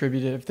would have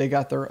contributed if they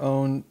got their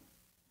own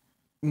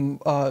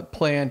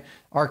plan,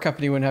 our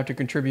company wouldn't have to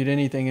contribute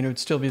anything and it would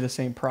still be the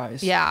same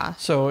price. Yeah.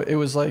 So it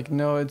was like,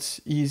 no,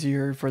 it's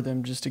easier for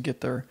them just to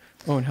get their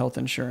own health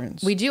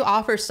insurance. We do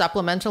offer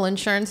supplemental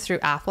insurance through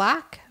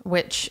AFLAC,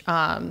 which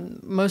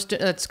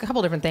it's a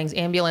couple different things: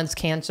 ambulance,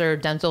 cancer,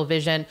 dental,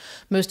 vision.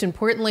 Most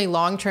importantly,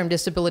 long-term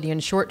disability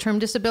and short-term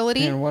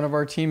disability. And one of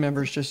our team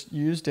members just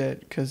used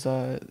it because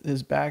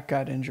his back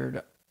got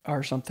injured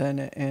or something,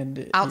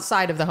 and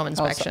outside of the home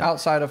inspection.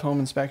 Outside of home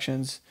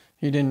inspections,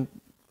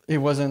 it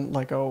wasn't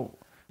like a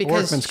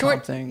workman's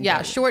comp thing.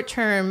 Yeah, short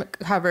term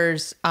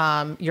covers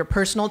your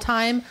personal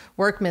time.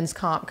 Workman's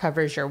comp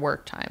covers your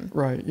work time.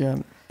 Right. Yeah.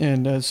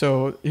 And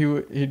so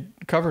he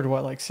covered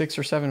what, like 6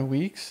 or 7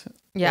 weeks.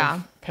 Yeah.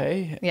 Of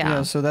pay.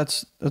 Yeah. So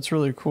that's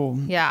really cool.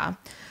 Yeah.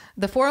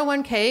 The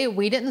 401k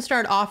we didn't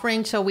start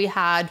offering till we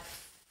had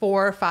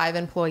 4 or 5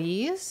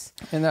 employees.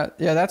 And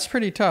that's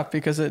pretty tough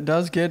because it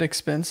does get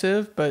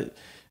expensive, but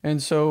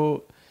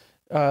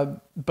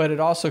it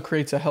also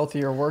creates a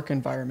healthier work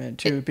environment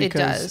too,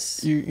 because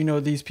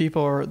these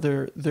people are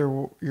they're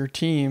your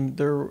team,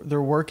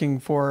 they're working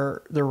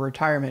for their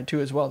retirement too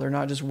as well. They're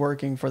not just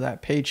working for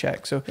that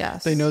paycheck. So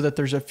they know that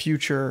there's a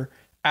future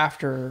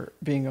after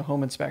being a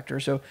home inspector.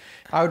 So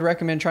I would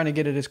recommend trying to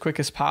get it as quick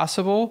as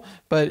possible,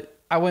 but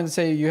I wouldn't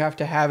say you have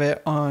to have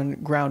it on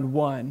ground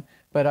 1,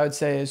 but I would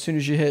say as soon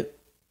as you hit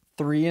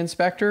 3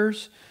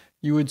 inspectors,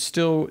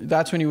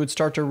 that's when you would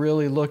start to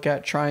really look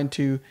at trying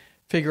to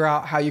figure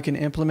out how you can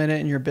implement it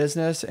in your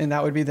business. And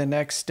that would be the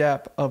next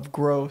step of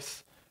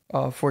growth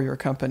for your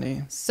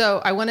company.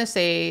 So I want to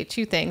say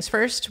 2 things.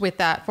 First, with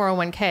that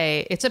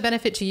 401k, it's a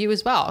benefit to you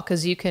as well,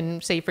 because you can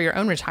save for your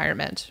own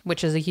retirement,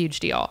 which is a huge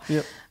deal.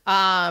 Yep.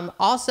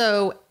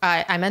 Also,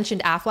 I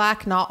mentioned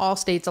AFLAC. Not all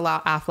states allow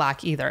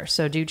AFLAC either.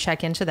 So do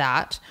check into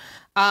that.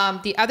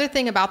 The other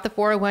thing about the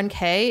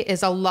 401k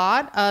is a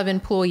lot of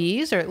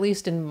employees, or at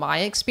least in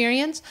my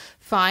experience,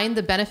 find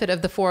the benefit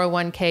of the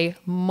 401k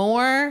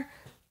more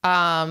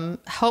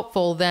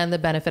helpful than the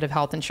benefit of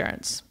health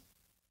insurance.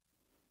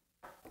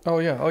 Oh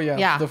yeah.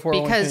 Yeah.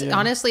 Because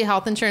honestly,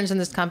 health insurance in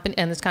this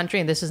country,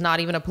 and this is not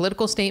even a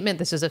political statement,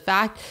 this is a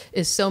fact,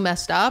 is so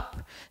messed up.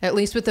 At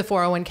least with the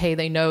 401k,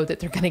 they know that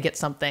they're going to get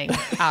something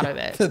out of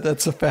it.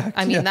 That's a fact.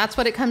 I mean, that's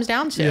what it comes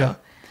down to.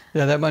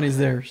 Yeah. That money's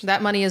theirs.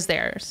 That money is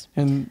theirs.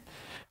 And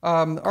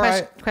all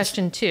right.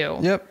 Question 2.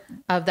 Yep.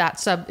 Of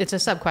that it's a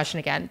sub question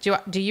again.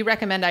 Do you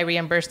recommend I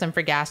reimburse them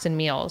for gas and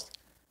meals?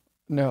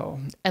 No.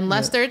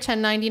 Unless they're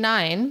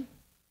 1099.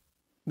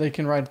 They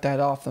can write that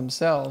off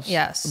themselves.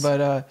 Yes.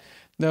 But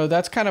no,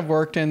 that's kind of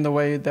worked in the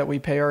way that we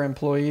pay our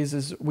employees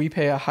is we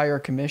pay a higher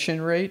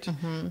commission rate.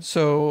 Mm-hmm.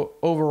 So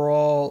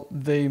overall,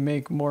 they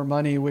make more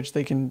money, which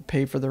they can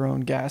pay for their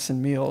own gas and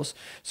meals.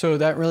 So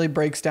that really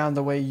breaks down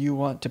the way you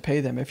want to pay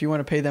them. If you want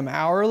to pay them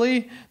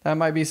hourly, that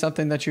might be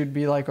something that you'd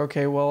be like,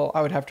 okay, well,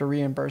 I would have to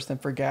reimburse them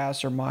for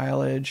gas or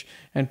mileage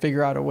and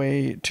figure out a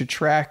way to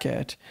track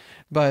it.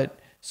 But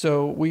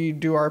so we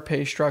do our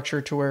pay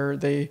structure to where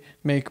they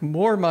make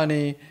more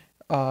money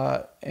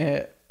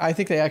I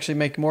think they actually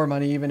make more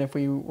money even if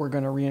we were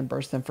going to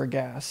reimburse them for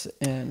gas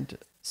and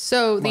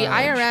So the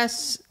mileage.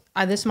 IRS,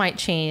 this might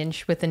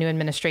change with the new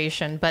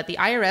administration, but the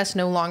IRS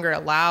no longer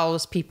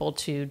allows people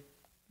to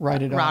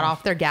write it write off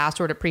off their gas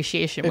or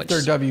depreciation, if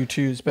they're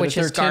W-2s, but which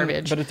if is they're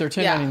garbage. But if they're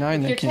 1099,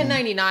 if they you're can.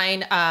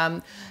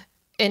 1099,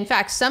 in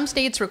fact, some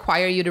states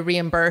require you to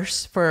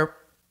reimburse for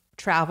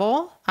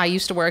travel. I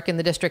used to work in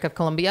the District of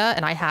Columbia,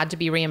 and I had to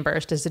be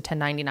reimbursed as a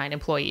 1099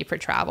 employee for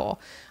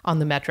travel on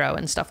the metro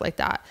and stuff like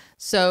that.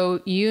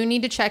 So you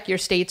need to check your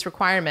state's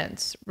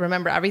requirements.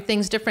 Remember,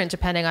 everything's different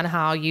depending on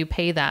how you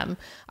pay them.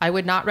 I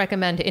would not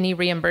recommend any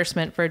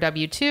reimbursement for a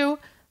W-2,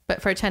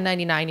 but for a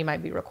 1099, you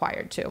might be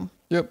required to.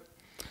 Yep.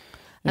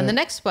 And the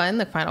next one,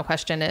 the final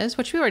question is,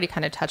 which we already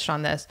kind of touched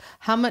on this,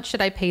 how much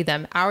should I pay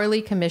them?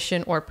 Hourly,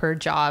 commission, or per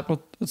job?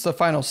 Well, it's the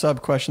final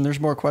sub question. There's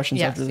more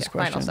questions after this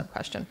question. Final sub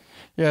question.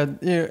 Yeah,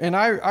 and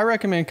I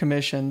recommend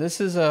commission.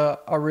 This is a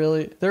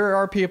really, there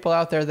are people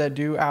out there that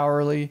do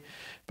hourly,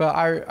 but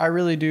I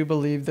really do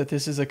believe that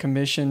this is a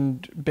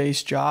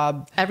commission-based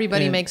job.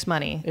 Everybody makes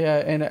money. Yeah,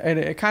 and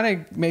it kind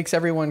of makes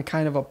everyone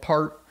kind of a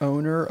part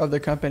owner of the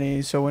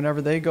company. So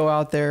whenever they go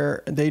out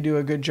there, they do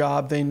a good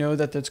job. They know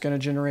that that's going to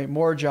generate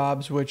more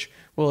jobs, which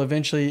will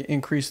eventually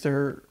increase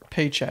their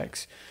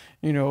paychecks.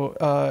 You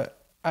know,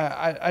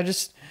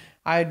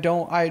 I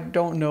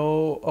don't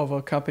know of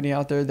a company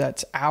out there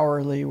that's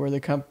hourly where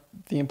the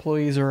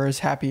employees are as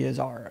happy as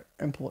our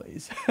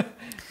employees,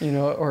 you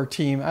know, or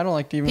team. I don't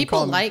like to even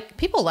call them.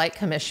 People like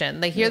commission.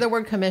 They hear the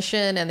word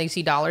commission and they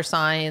see dollar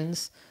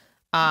signs.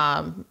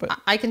 But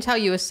I can tell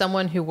you, as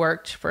someone who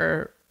worked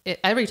for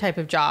every type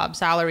of job,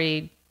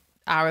 salary,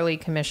 hourly,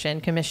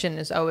 commission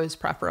is always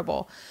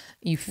preferable.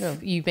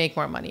 You make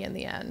more money in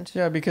the end.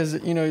 Yeah, because,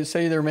 you know,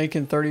 say they're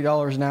making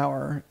 $30 an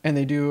hour and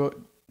they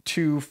do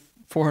two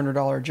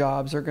 $400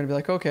 jobs, they're going to be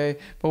like, okay,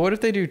 but what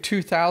if they do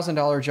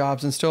 $2,000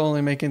 jobs and still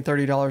only making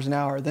 $30 an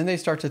hour? Then they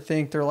start to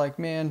think, they're like,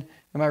 man,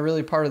 am I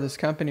really part of this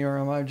company or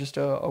am I just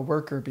a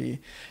worker bee?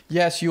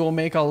 Yes, you will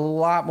make a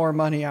lot more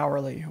money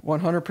hourly.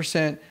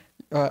 100%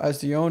 as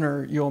the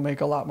owner, you'll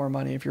make a lot more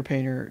money if you're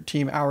paying your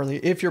team hourly,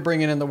 if you're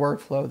bringing in the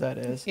workflow, that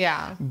is.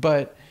 Yeah.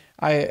 But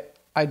I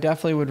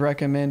definitely would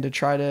recommend to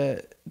try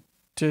to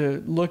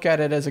look at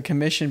it as a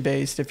commission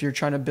based if you're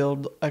trying to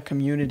build a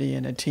community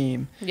and a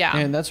team. Yeah.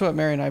 And that's what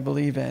Mary and I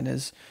believe in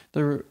is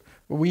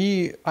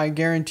I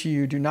guarantee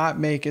you do not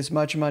make as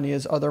much money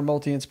as other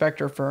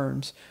multi-inspector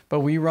firms,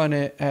 but we run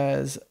it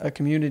as a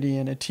community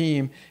and a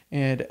team,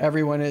 and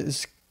everyone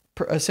is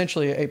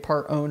essentially a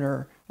part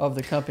owner of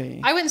the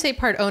company. I wouldn't say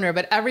part owner,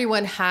 but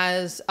everyone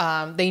has,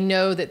 they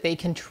know that they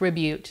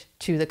contribute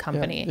to the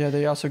company. Yeah,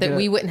 they also that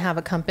we wouldn't have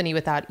a company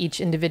without each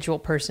individual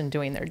person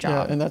doing their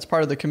job. Yeah, and that's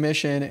part of the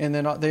commission. And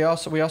then we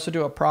also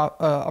do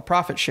a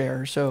profit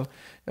share. So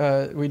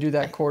we do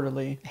that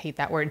quarterly. I hate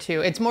that word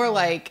too. It's more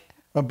like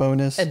a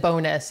bonus,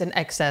 an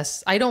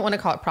excess. I don't want to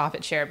call it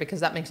profit share because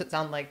that makes it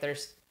sound like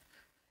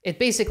it's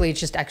basically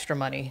just extra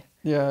money.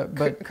 Yeah,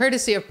 but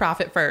courtesy of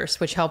Profit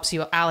First, which helps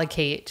you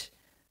allocate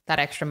that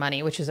extra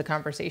money, which is a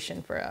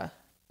conversation for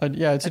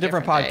it's a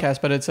different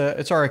podcast, but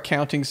it's our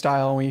accounting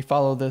style, and we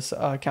follow this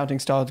accounting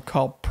style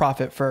called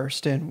Profit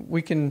First, and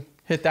we can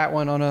hit that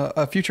one on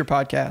a future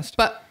podcast.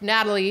 But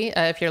Natalie,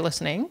 if you're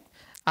listening,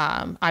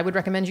 I would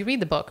recommend you read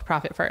the book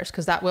Profit First,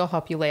 because that will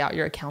help you lay out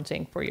your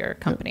accounting for your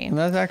company. And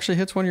that actually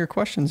hits one of your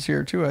questions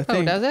here too, I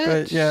think. Oh, does it?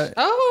 But yeah.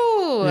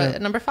 Oh,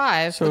 number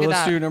 5. So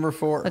let's do number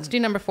 4. Let's do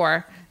number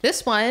 4.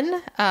 This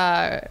one,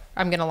 I'm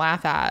going to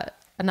laugh at.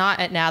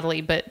 Not at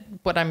Natalie, but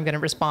what I'm going to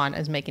respond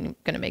is going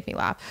to make me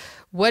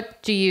laugh.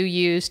 What do you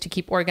use to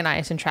keep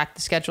organized and track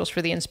the schedules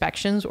for the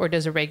inspections, or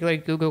does a regular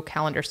Google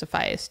Calendar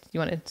suffice? Do you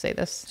want to say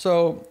this?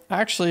 So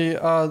actually,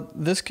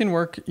 this can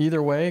work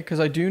either way, because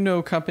I do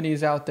know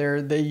companies out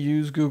there, they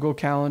use Google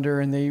Calendar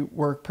and they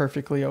work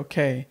perfectly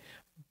okay.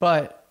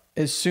 But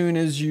as soon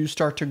as you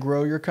start to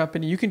grow your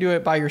company, you can do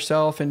it by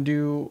yourself and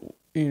do,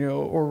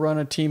 or run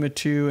a team of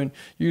 2 and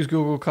use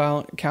Google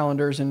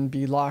calendars and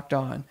be locked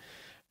on.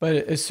 But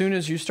as soon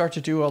as you start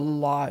to do a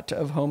lot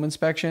of home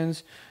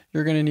inspections,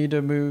 you're going to need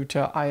to move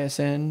to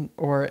ISN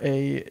or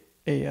a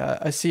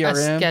CRM. A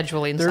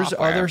scheduling There's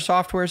software. other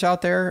softwares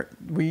out there.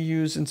 We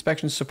use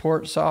Inspection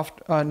Support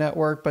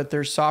Network, but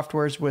there's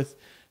softwares with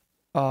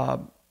a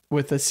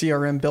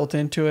CRM built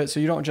into it. So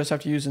you don't just have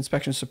to use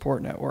Inspection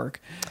Support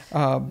Network.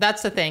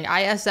 That's the thing.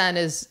 ISN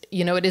is,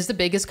 it is the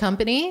biggest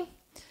company.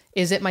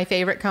 Is it my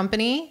favorite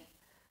company?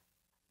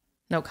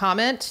 No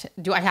comment.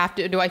 Do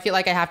I feel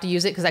like I have to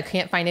use it because I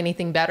can't find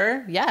anything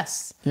better?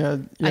 Yes. Yeah.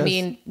 Yes. I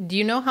mean, do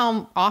you know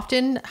how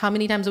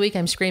many times a week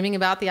I'm screaming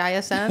about the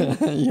ISN?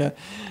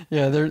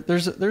 Yeah.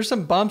 There's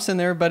some bumps in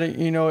there, but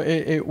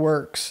it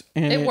works.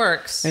 And it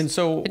works. And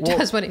so it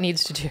does what it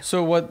needs to do.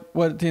 So what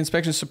the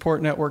Inspection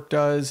Support Network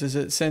does is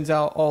it sends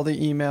out all the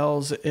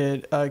emails.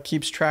 It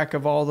keeps track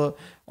of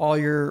all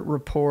your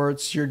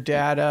reports, your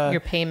data, your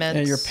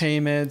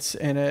payments,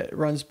 and it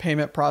runs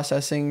payment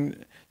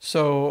processing.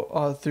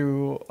 So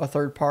through a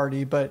third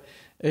party, but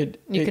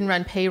you can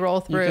run payroll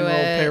through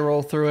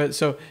it.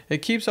 So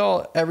it keeps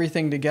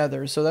everything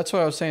together. So that's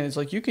what I was saying. It's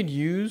like you could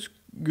use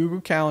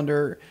Google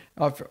Calendar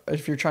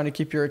if you're trying to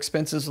keep your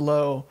expenses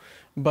low,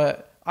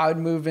 but I would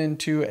move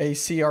into a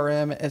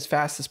CRM as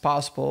fast as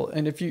possible.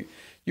 And if you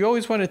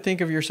always want to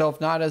think of yourself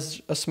not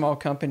as a small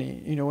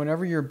company.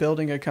 Whenever you're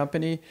building a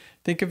company,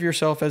 think of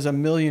yourself as $1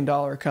 million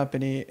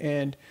company,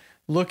 and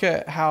look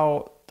at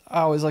how,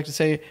 I always like to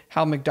say,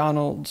 how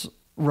McDonald's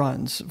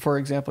runs, for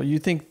example. You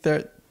think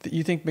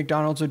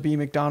McDonald's would be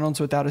McDonald's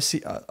without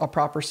a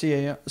proper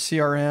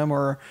CRM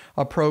or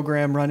a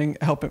program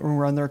helping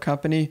run their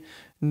company?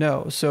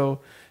 No. So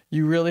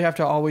you really have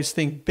to always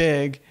think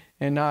big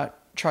and not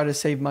try to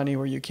save money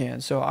where you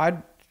can. So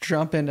I'd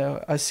jump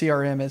into a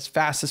CRM as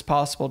fast as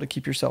possible to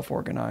keep yourself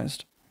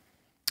organized.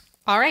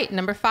 All right.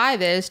 Number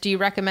 5 is, do you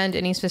recommend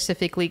any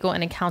specific legal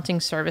and accounting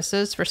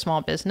services for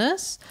small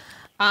business?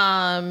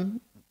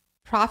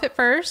 Profit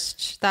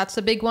First. That's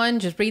a big one.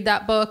 Just read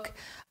that book.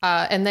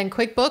 And then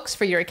QuickBooks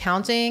for your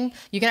accounting.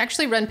 You can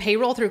actually run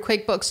payroll through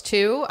QuickBooks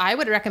too. I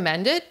would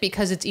recommend it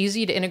because it's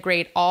easy to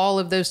integrate all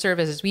of those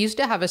services. We used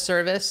to have a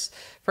service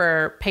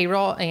for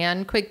payroll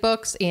and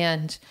QuickBooks,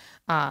 and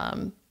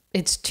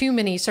it's too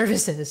many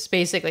services,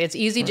 basically. It's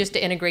easy just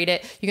to integrate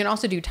it. You can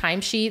also do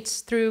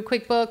timesheets through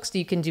QuickBooks.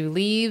 You can do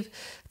leave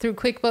through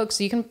QuickBooks.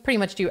 You can pretty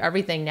much do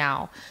everything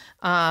now.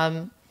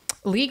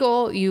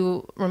 Legal,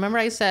 you remember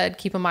I said,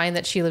 keep in mind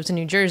that she lives in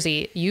New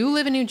Jersey. You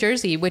live in New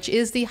Jersey, which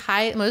is the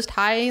most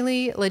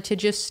highly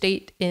litigious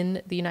state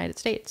in the United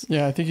States.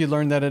 Yeah, I think you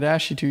learned that at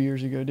ASHI 2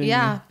 years ago, didn't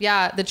you?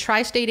 Yeah. The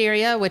tri-state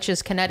area, which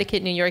is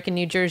Connecticut, New York, and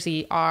New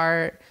Jersey,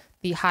 are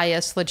the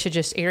highest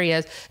litigious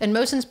areas. And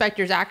most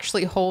inspectors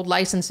actually hold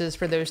licenses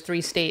for those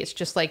 3 states,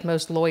 just like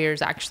most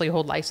lawyers actually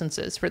hold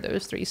licenses for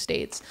those 3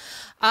 states.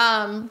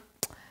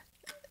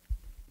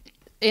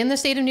 In the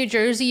state of New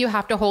Jersey, you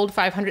have to hold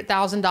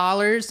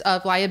 $500,000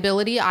 of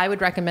liability. I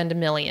would recommend $1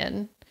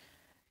 million.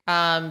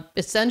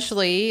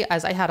 Essentially,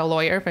 as I had a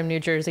lawyer from New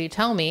Jersey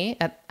tell me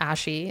at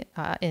ASHI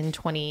in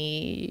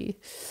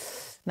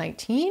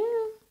 2019,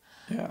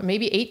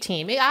 maybe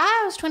 18, it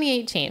was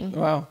 2018.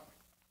 Wow.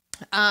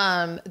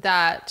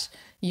 That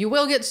you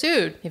will get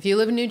sued if you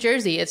live in New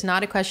Jersey. It's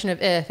not a question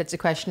of if, it's a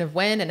question of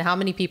when and how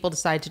many people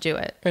decide to do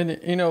it. And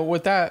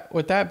with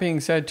that being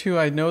said too,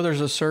 I know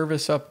there's a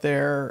service up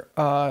there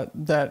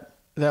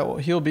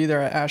he'll be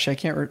there at ASHI. I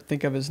can't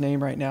think of his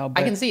name right now.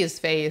 But I can see his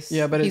face.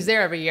 Yeah, but he's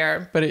there every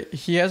year. But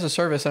he has a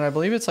service, and I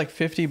believe it's like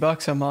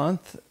 $50 a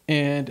month.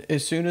 And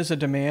as soon as a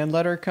demand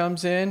letter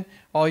comes in,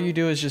 all you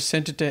do is just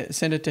send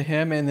it to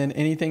him, and then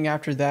anything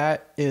after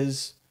that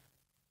is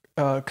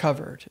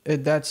covered.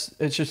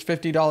 It's just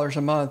 $50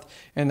 a month,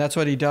 and that's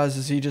what he does.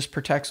 Is he just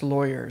protects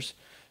lawyers.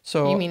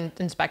 So you mean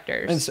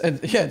inspectors?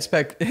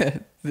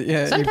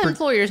 Yeah. Sometimes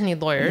lawyers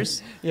need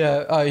lawyers.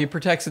 Yeah, he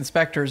protects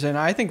inspectors, and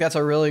I think that's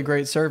a really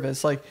great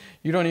service. Like,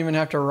 you don't even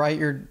have to write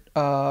your,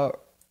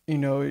 you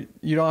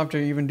don't have to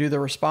even do the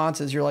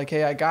responses. You're like,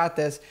 hey, I got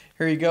this.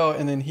 Here you go,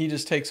 and then he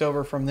just takes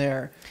over from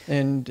there.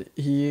 And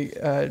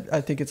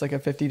I think it's like a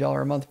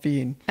 $50 a month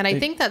fee. And I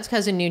think that's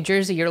because in New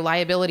Jersey, your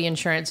liability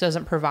insurance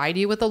doesn't provide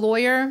you with a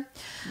lawyer.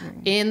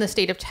 In the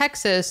state of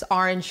Texas,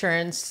 our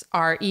insurance,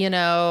 our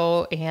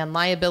E&O and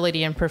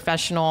liability and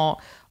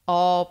professional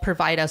all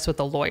provide us with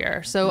a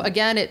lawyer. So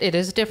again, it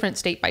is different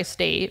state by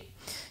state.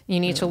 You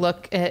need to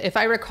look, if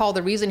I recall,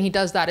 the reason he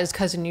does that is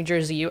because in New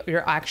Jersey,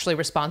 you're actually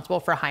responsible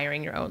for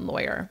hiring your own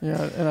lawyer.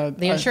 Yeah, and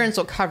the insurance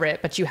will cover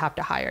it, but you have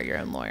to hire your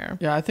own lawyer.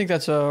 Yeah, I think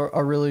that's a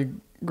really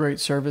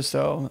great service,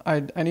 though. I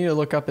need to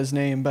look up his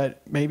name,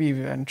 but maybe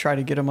even try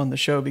to get him on the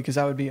show, because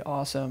that would be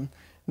awesome.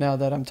 Now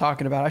that I'm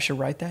talking about it, I should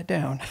write that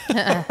down.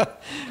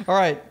 All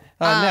right,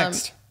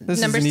 next.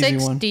 This number is an 6,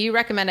 easy one. Do you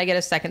recommend I get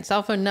a second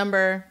cell phone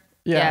number?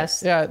 Yeah,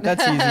 yes. Yeah,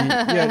 that's easy.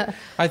 Yeah,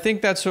 I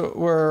think that's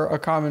where a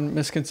common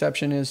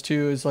misconception is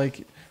too. Is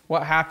like,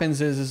 what happens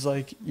is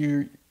like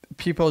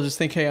people just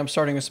think, hey, I'm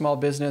starting a small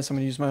business, I'm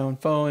going to use my own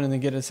phone and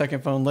then get a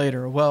second phone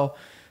later. Well,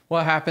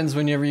 what happens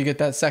whenever you get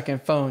that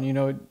second phone?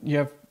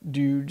 Do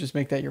you just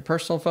make that your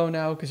personal phone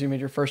now because you made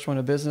your first one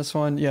a business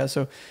one? Yeah,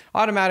 so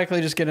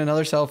automatically just get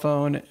another cell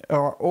phone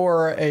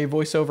or a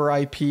voice over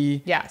IP.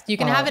 Yeah, you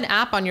can have an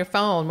app on your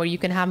phone where you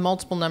can have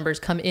multiple numbers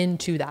come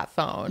into that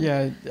phone.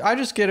 Yeah, I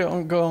just go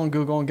on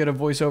Google and get a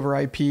voice over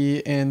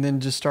IP and then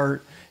just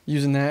start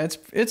using that.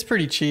 It's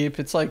pretty cheap.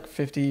 It's like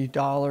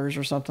 $50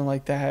 or something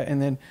like that,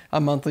 and then a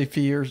monthly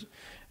fee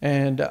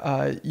and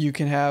you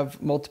can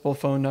have multiple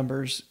phone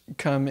numbers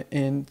come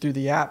in through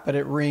the app, but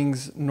it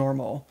rings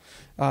normal.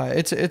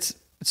 It's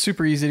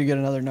super easy to get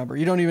another number.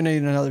 You don't even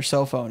need another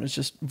cell phone. It's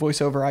just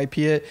voice over IP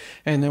it.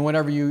 And then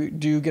whenever you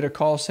do get a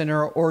call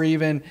center or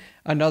even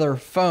another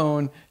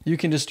phone, you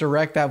can just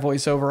direct that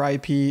voice over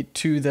IP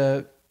to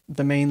the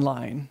main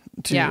line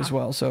too as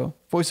well. So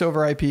voice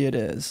over IP it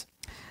is.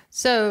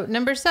 So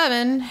number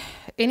 7,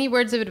 any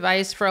words of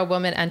advice for a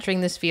woman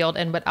entering this field,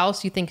 and what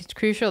else you think is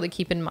crucial to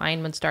keep in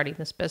mind when starting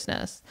this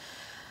business?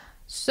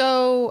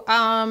 So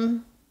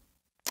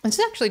it's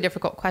actually a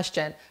difficult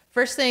question.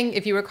 First thing,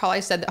 if you recall,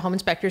 I said that home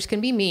inspectors can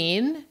be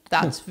mean.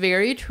 That's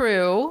very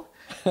true.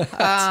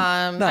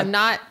 I'm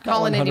not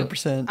calling any,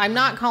 100%. I'm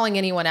not calling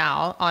anyone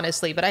out,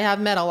 honestly, but I have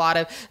met a lot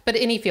of, but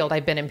any field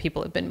I've been in,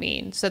 people have been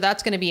mean. So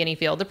that's going to be any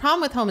field. The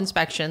problem with home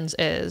inspections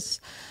is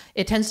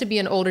it tends to be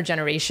an older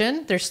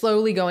generation. They're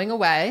slowly going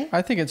away.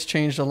 I think it's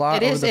changed a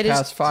lot over the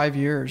past 5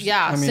 years.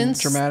 Yeah. I mean,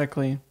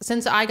 dramatically.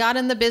 Since I got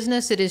in the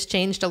business, it has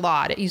changed a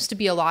lot. It used to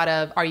be a lot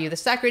of, are you the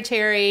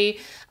secretary?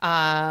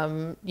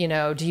 Do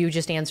you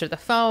just answer the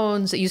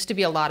phones? It used to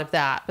be a lot of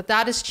that, but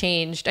that has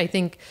changed. I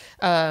think,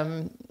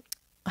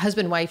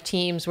 husband-wife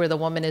teams where the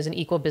woman is an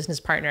equal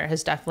business partner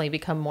has definitely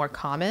become more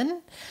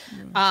common.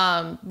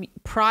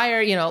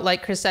 Prior,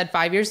 like Chris said,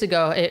 5 years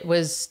ago, it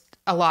was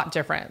a lot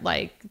different.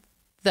 Like,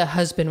 the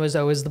husband was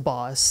always the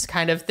boss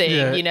kind of thing,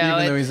 even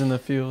though he's in the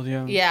field.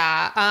 Yeah.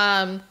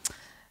 Yeah.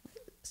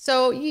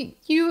 So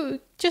you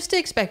just to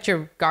expect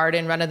your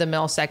garden run of the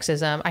mill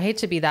sexism. I hate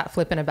to be that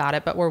flippant about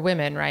it, but we're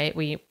women, right?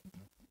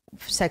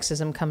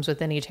 Sexism comes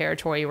with any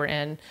territory we're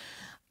in.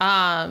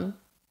 I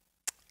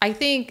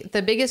think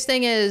the biggest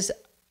thing is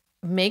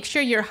make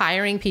sure you're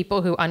hiring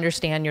people who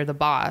understand you're the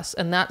boss.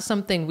 And that's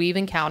something we've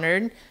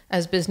encountered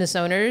as business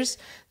owners.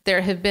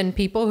 There have been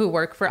people who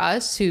work for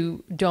us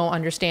who don't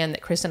understand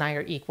that Chris and I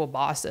are equal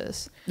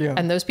bosses. Yeah.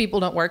 And those people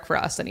don't work for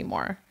us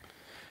anymore.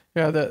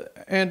 Yeah.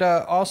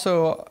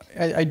 Also,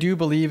 I do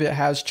believe it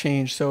has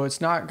changed. So it's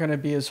not going to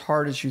be as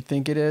hard as you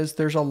think it is.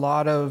 There's a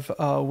lot of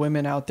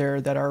women out there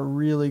that are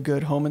really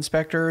good home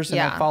inspectors, and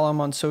I follow them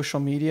on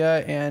social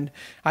media, and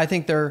I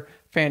think they're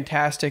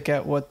fantastic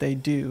at what they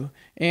do.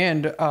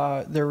 And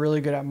they're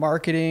really good at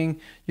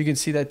marketing. You can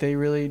see that they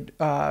really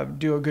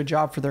do a good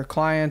job for their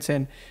clients.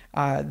 And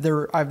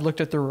I've looked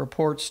at their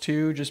reports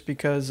too, just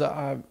because,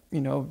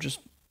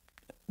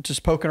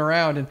 just poking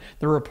around, and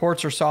the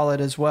reports are solid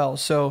as well.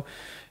 So,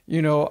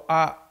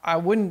 I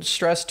wouldn't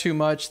stress too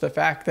much the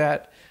fact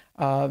that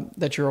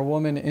you're a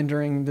woman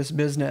entering this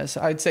business.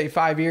 I'd say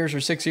 5 years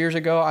or 6 years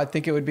ago, I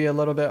think it would be a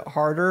little bit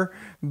harder,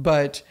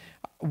 but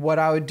what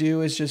I would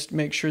do is just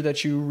make sure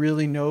that you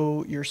really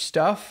know your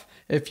stuff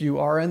if you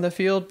are in the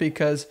field,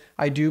 because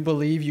I do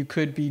believe you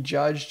could be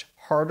judged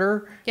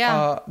harder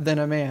than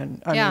a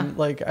man. I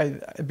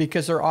mean,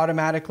 because they're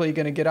automatically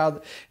going to get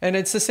out. And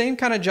it's the same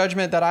kind of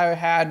judgment that I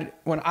had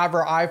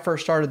whenever I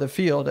first started the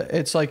field.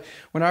 It's like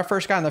when I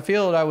first got in the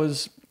field, I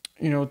was,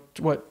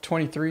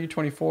 23,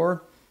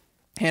 24.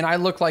 And I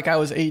looked like I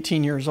was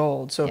 18 years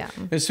old. So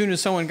as soon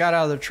as someone got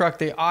out of the truck,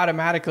 they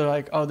automatically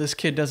like, oh, this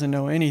kid doesn't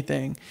know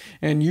anything.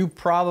 And you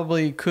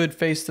probably could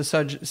face the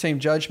same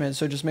judgment.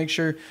 So just make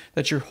sure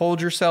that you hold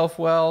yourself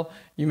well.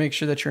 You make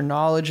sure that your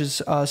knowledge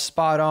is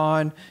spot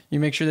on. You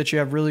make sure that you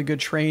have really good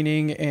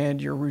training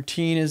and your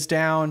routine is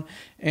down,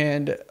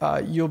 and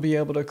you'll be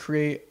able to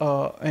create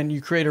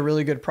a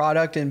really good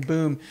product, and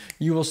boom,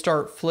 you will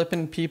start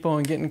flipping people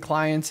and getting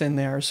clients in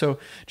there. So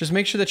just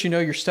make sure that you know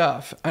your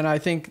stuff. And I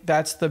think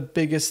that's the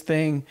biggest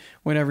thing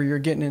whenever you're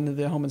getting into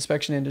the home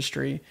inspection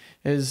industry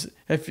is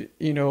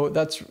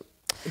that's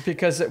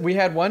because we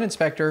had one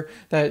inspector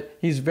that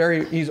he's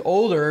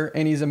older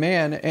and he's a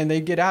man, and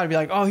they get out and be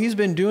like, oh, he's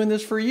been doing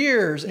this for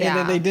years. And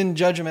then they didn't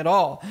judge him at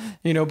all,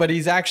 but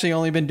he's actually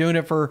only been doing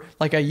it for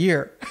like a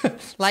year.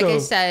 I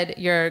said,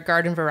 your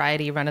garden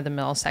variety run of the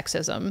mill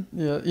sexism.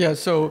 Yeah.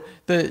 So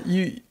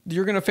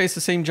you're going to face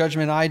the same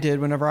judgment I did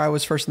whenever I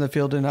was first in the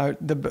field. And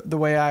the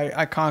way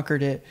I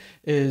conquered it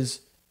is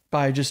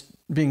by just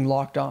being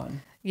locked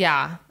on.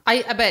 Yeah.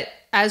 But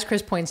as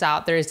Chris points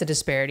out, there is a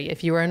disparity.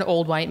 If you were an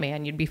old white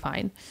man, you'd be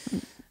fine.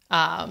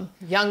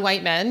 Young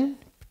white men,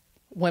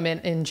 women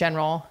in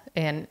general,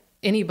 and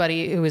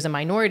anybody who is a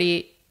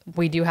minority,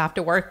 we do have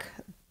to work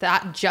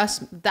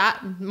that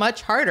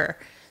much harder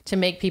to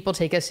make people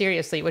take us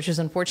seriously, which is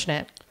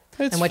unfortunate.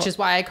 Which is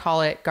why I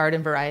call it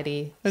garden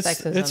variety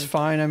sexism. It's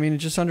fine. I mean,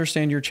 just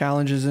understand your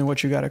challenges and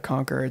what you got to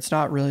conquer. It's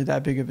not really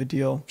that big of a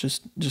deal.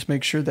 Just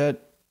make sure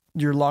that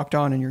you're locked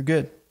on and you're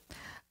good.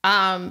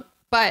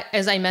 But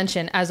as I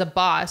mentioned, as a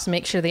boss,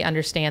 make sure they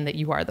understand that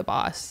you are the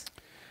boss.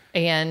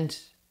 And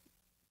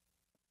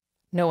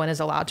no one is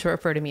allowed to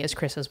refer to me as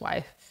Chris's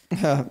wife.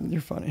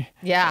 You're funny.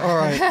 Yeah. All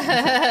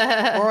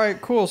right. All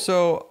right, cool.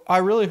 So I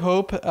really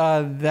hope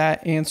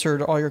that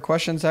answered all your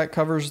questions. That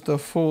covers the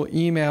full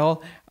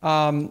email.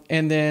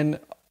 And then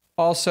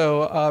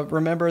also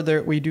remember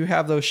that we do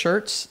have those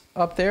shirts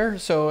up there.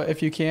 So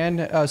if you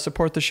can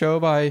support the show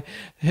by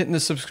hitting the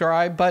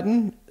subscribe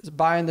button,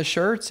 buying the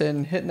shirts,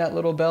 and hitting that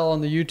little bell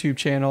on the YouTube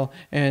channel.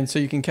 And so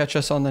you can catch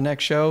us on the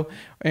next show,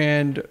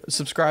 and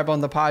subscribe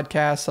on the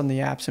podcast, on the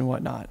apps and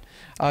whatnot.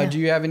 Do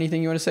you have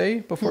anything you want to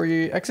say before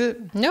you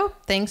exit? No,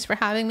 thanks for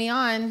having me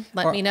on.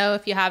 Let me know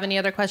if you have any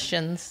other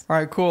questions. All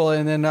right, cool.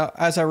 And then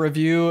as I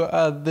review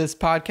this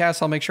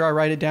podcast, I'll make sure I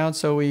write it down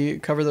so we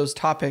cover those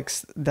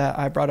topics that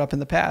I brought up in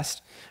the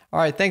past. All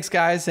right, thanks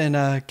guys, and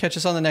catch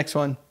us on the next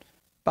one.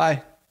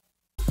 Bye.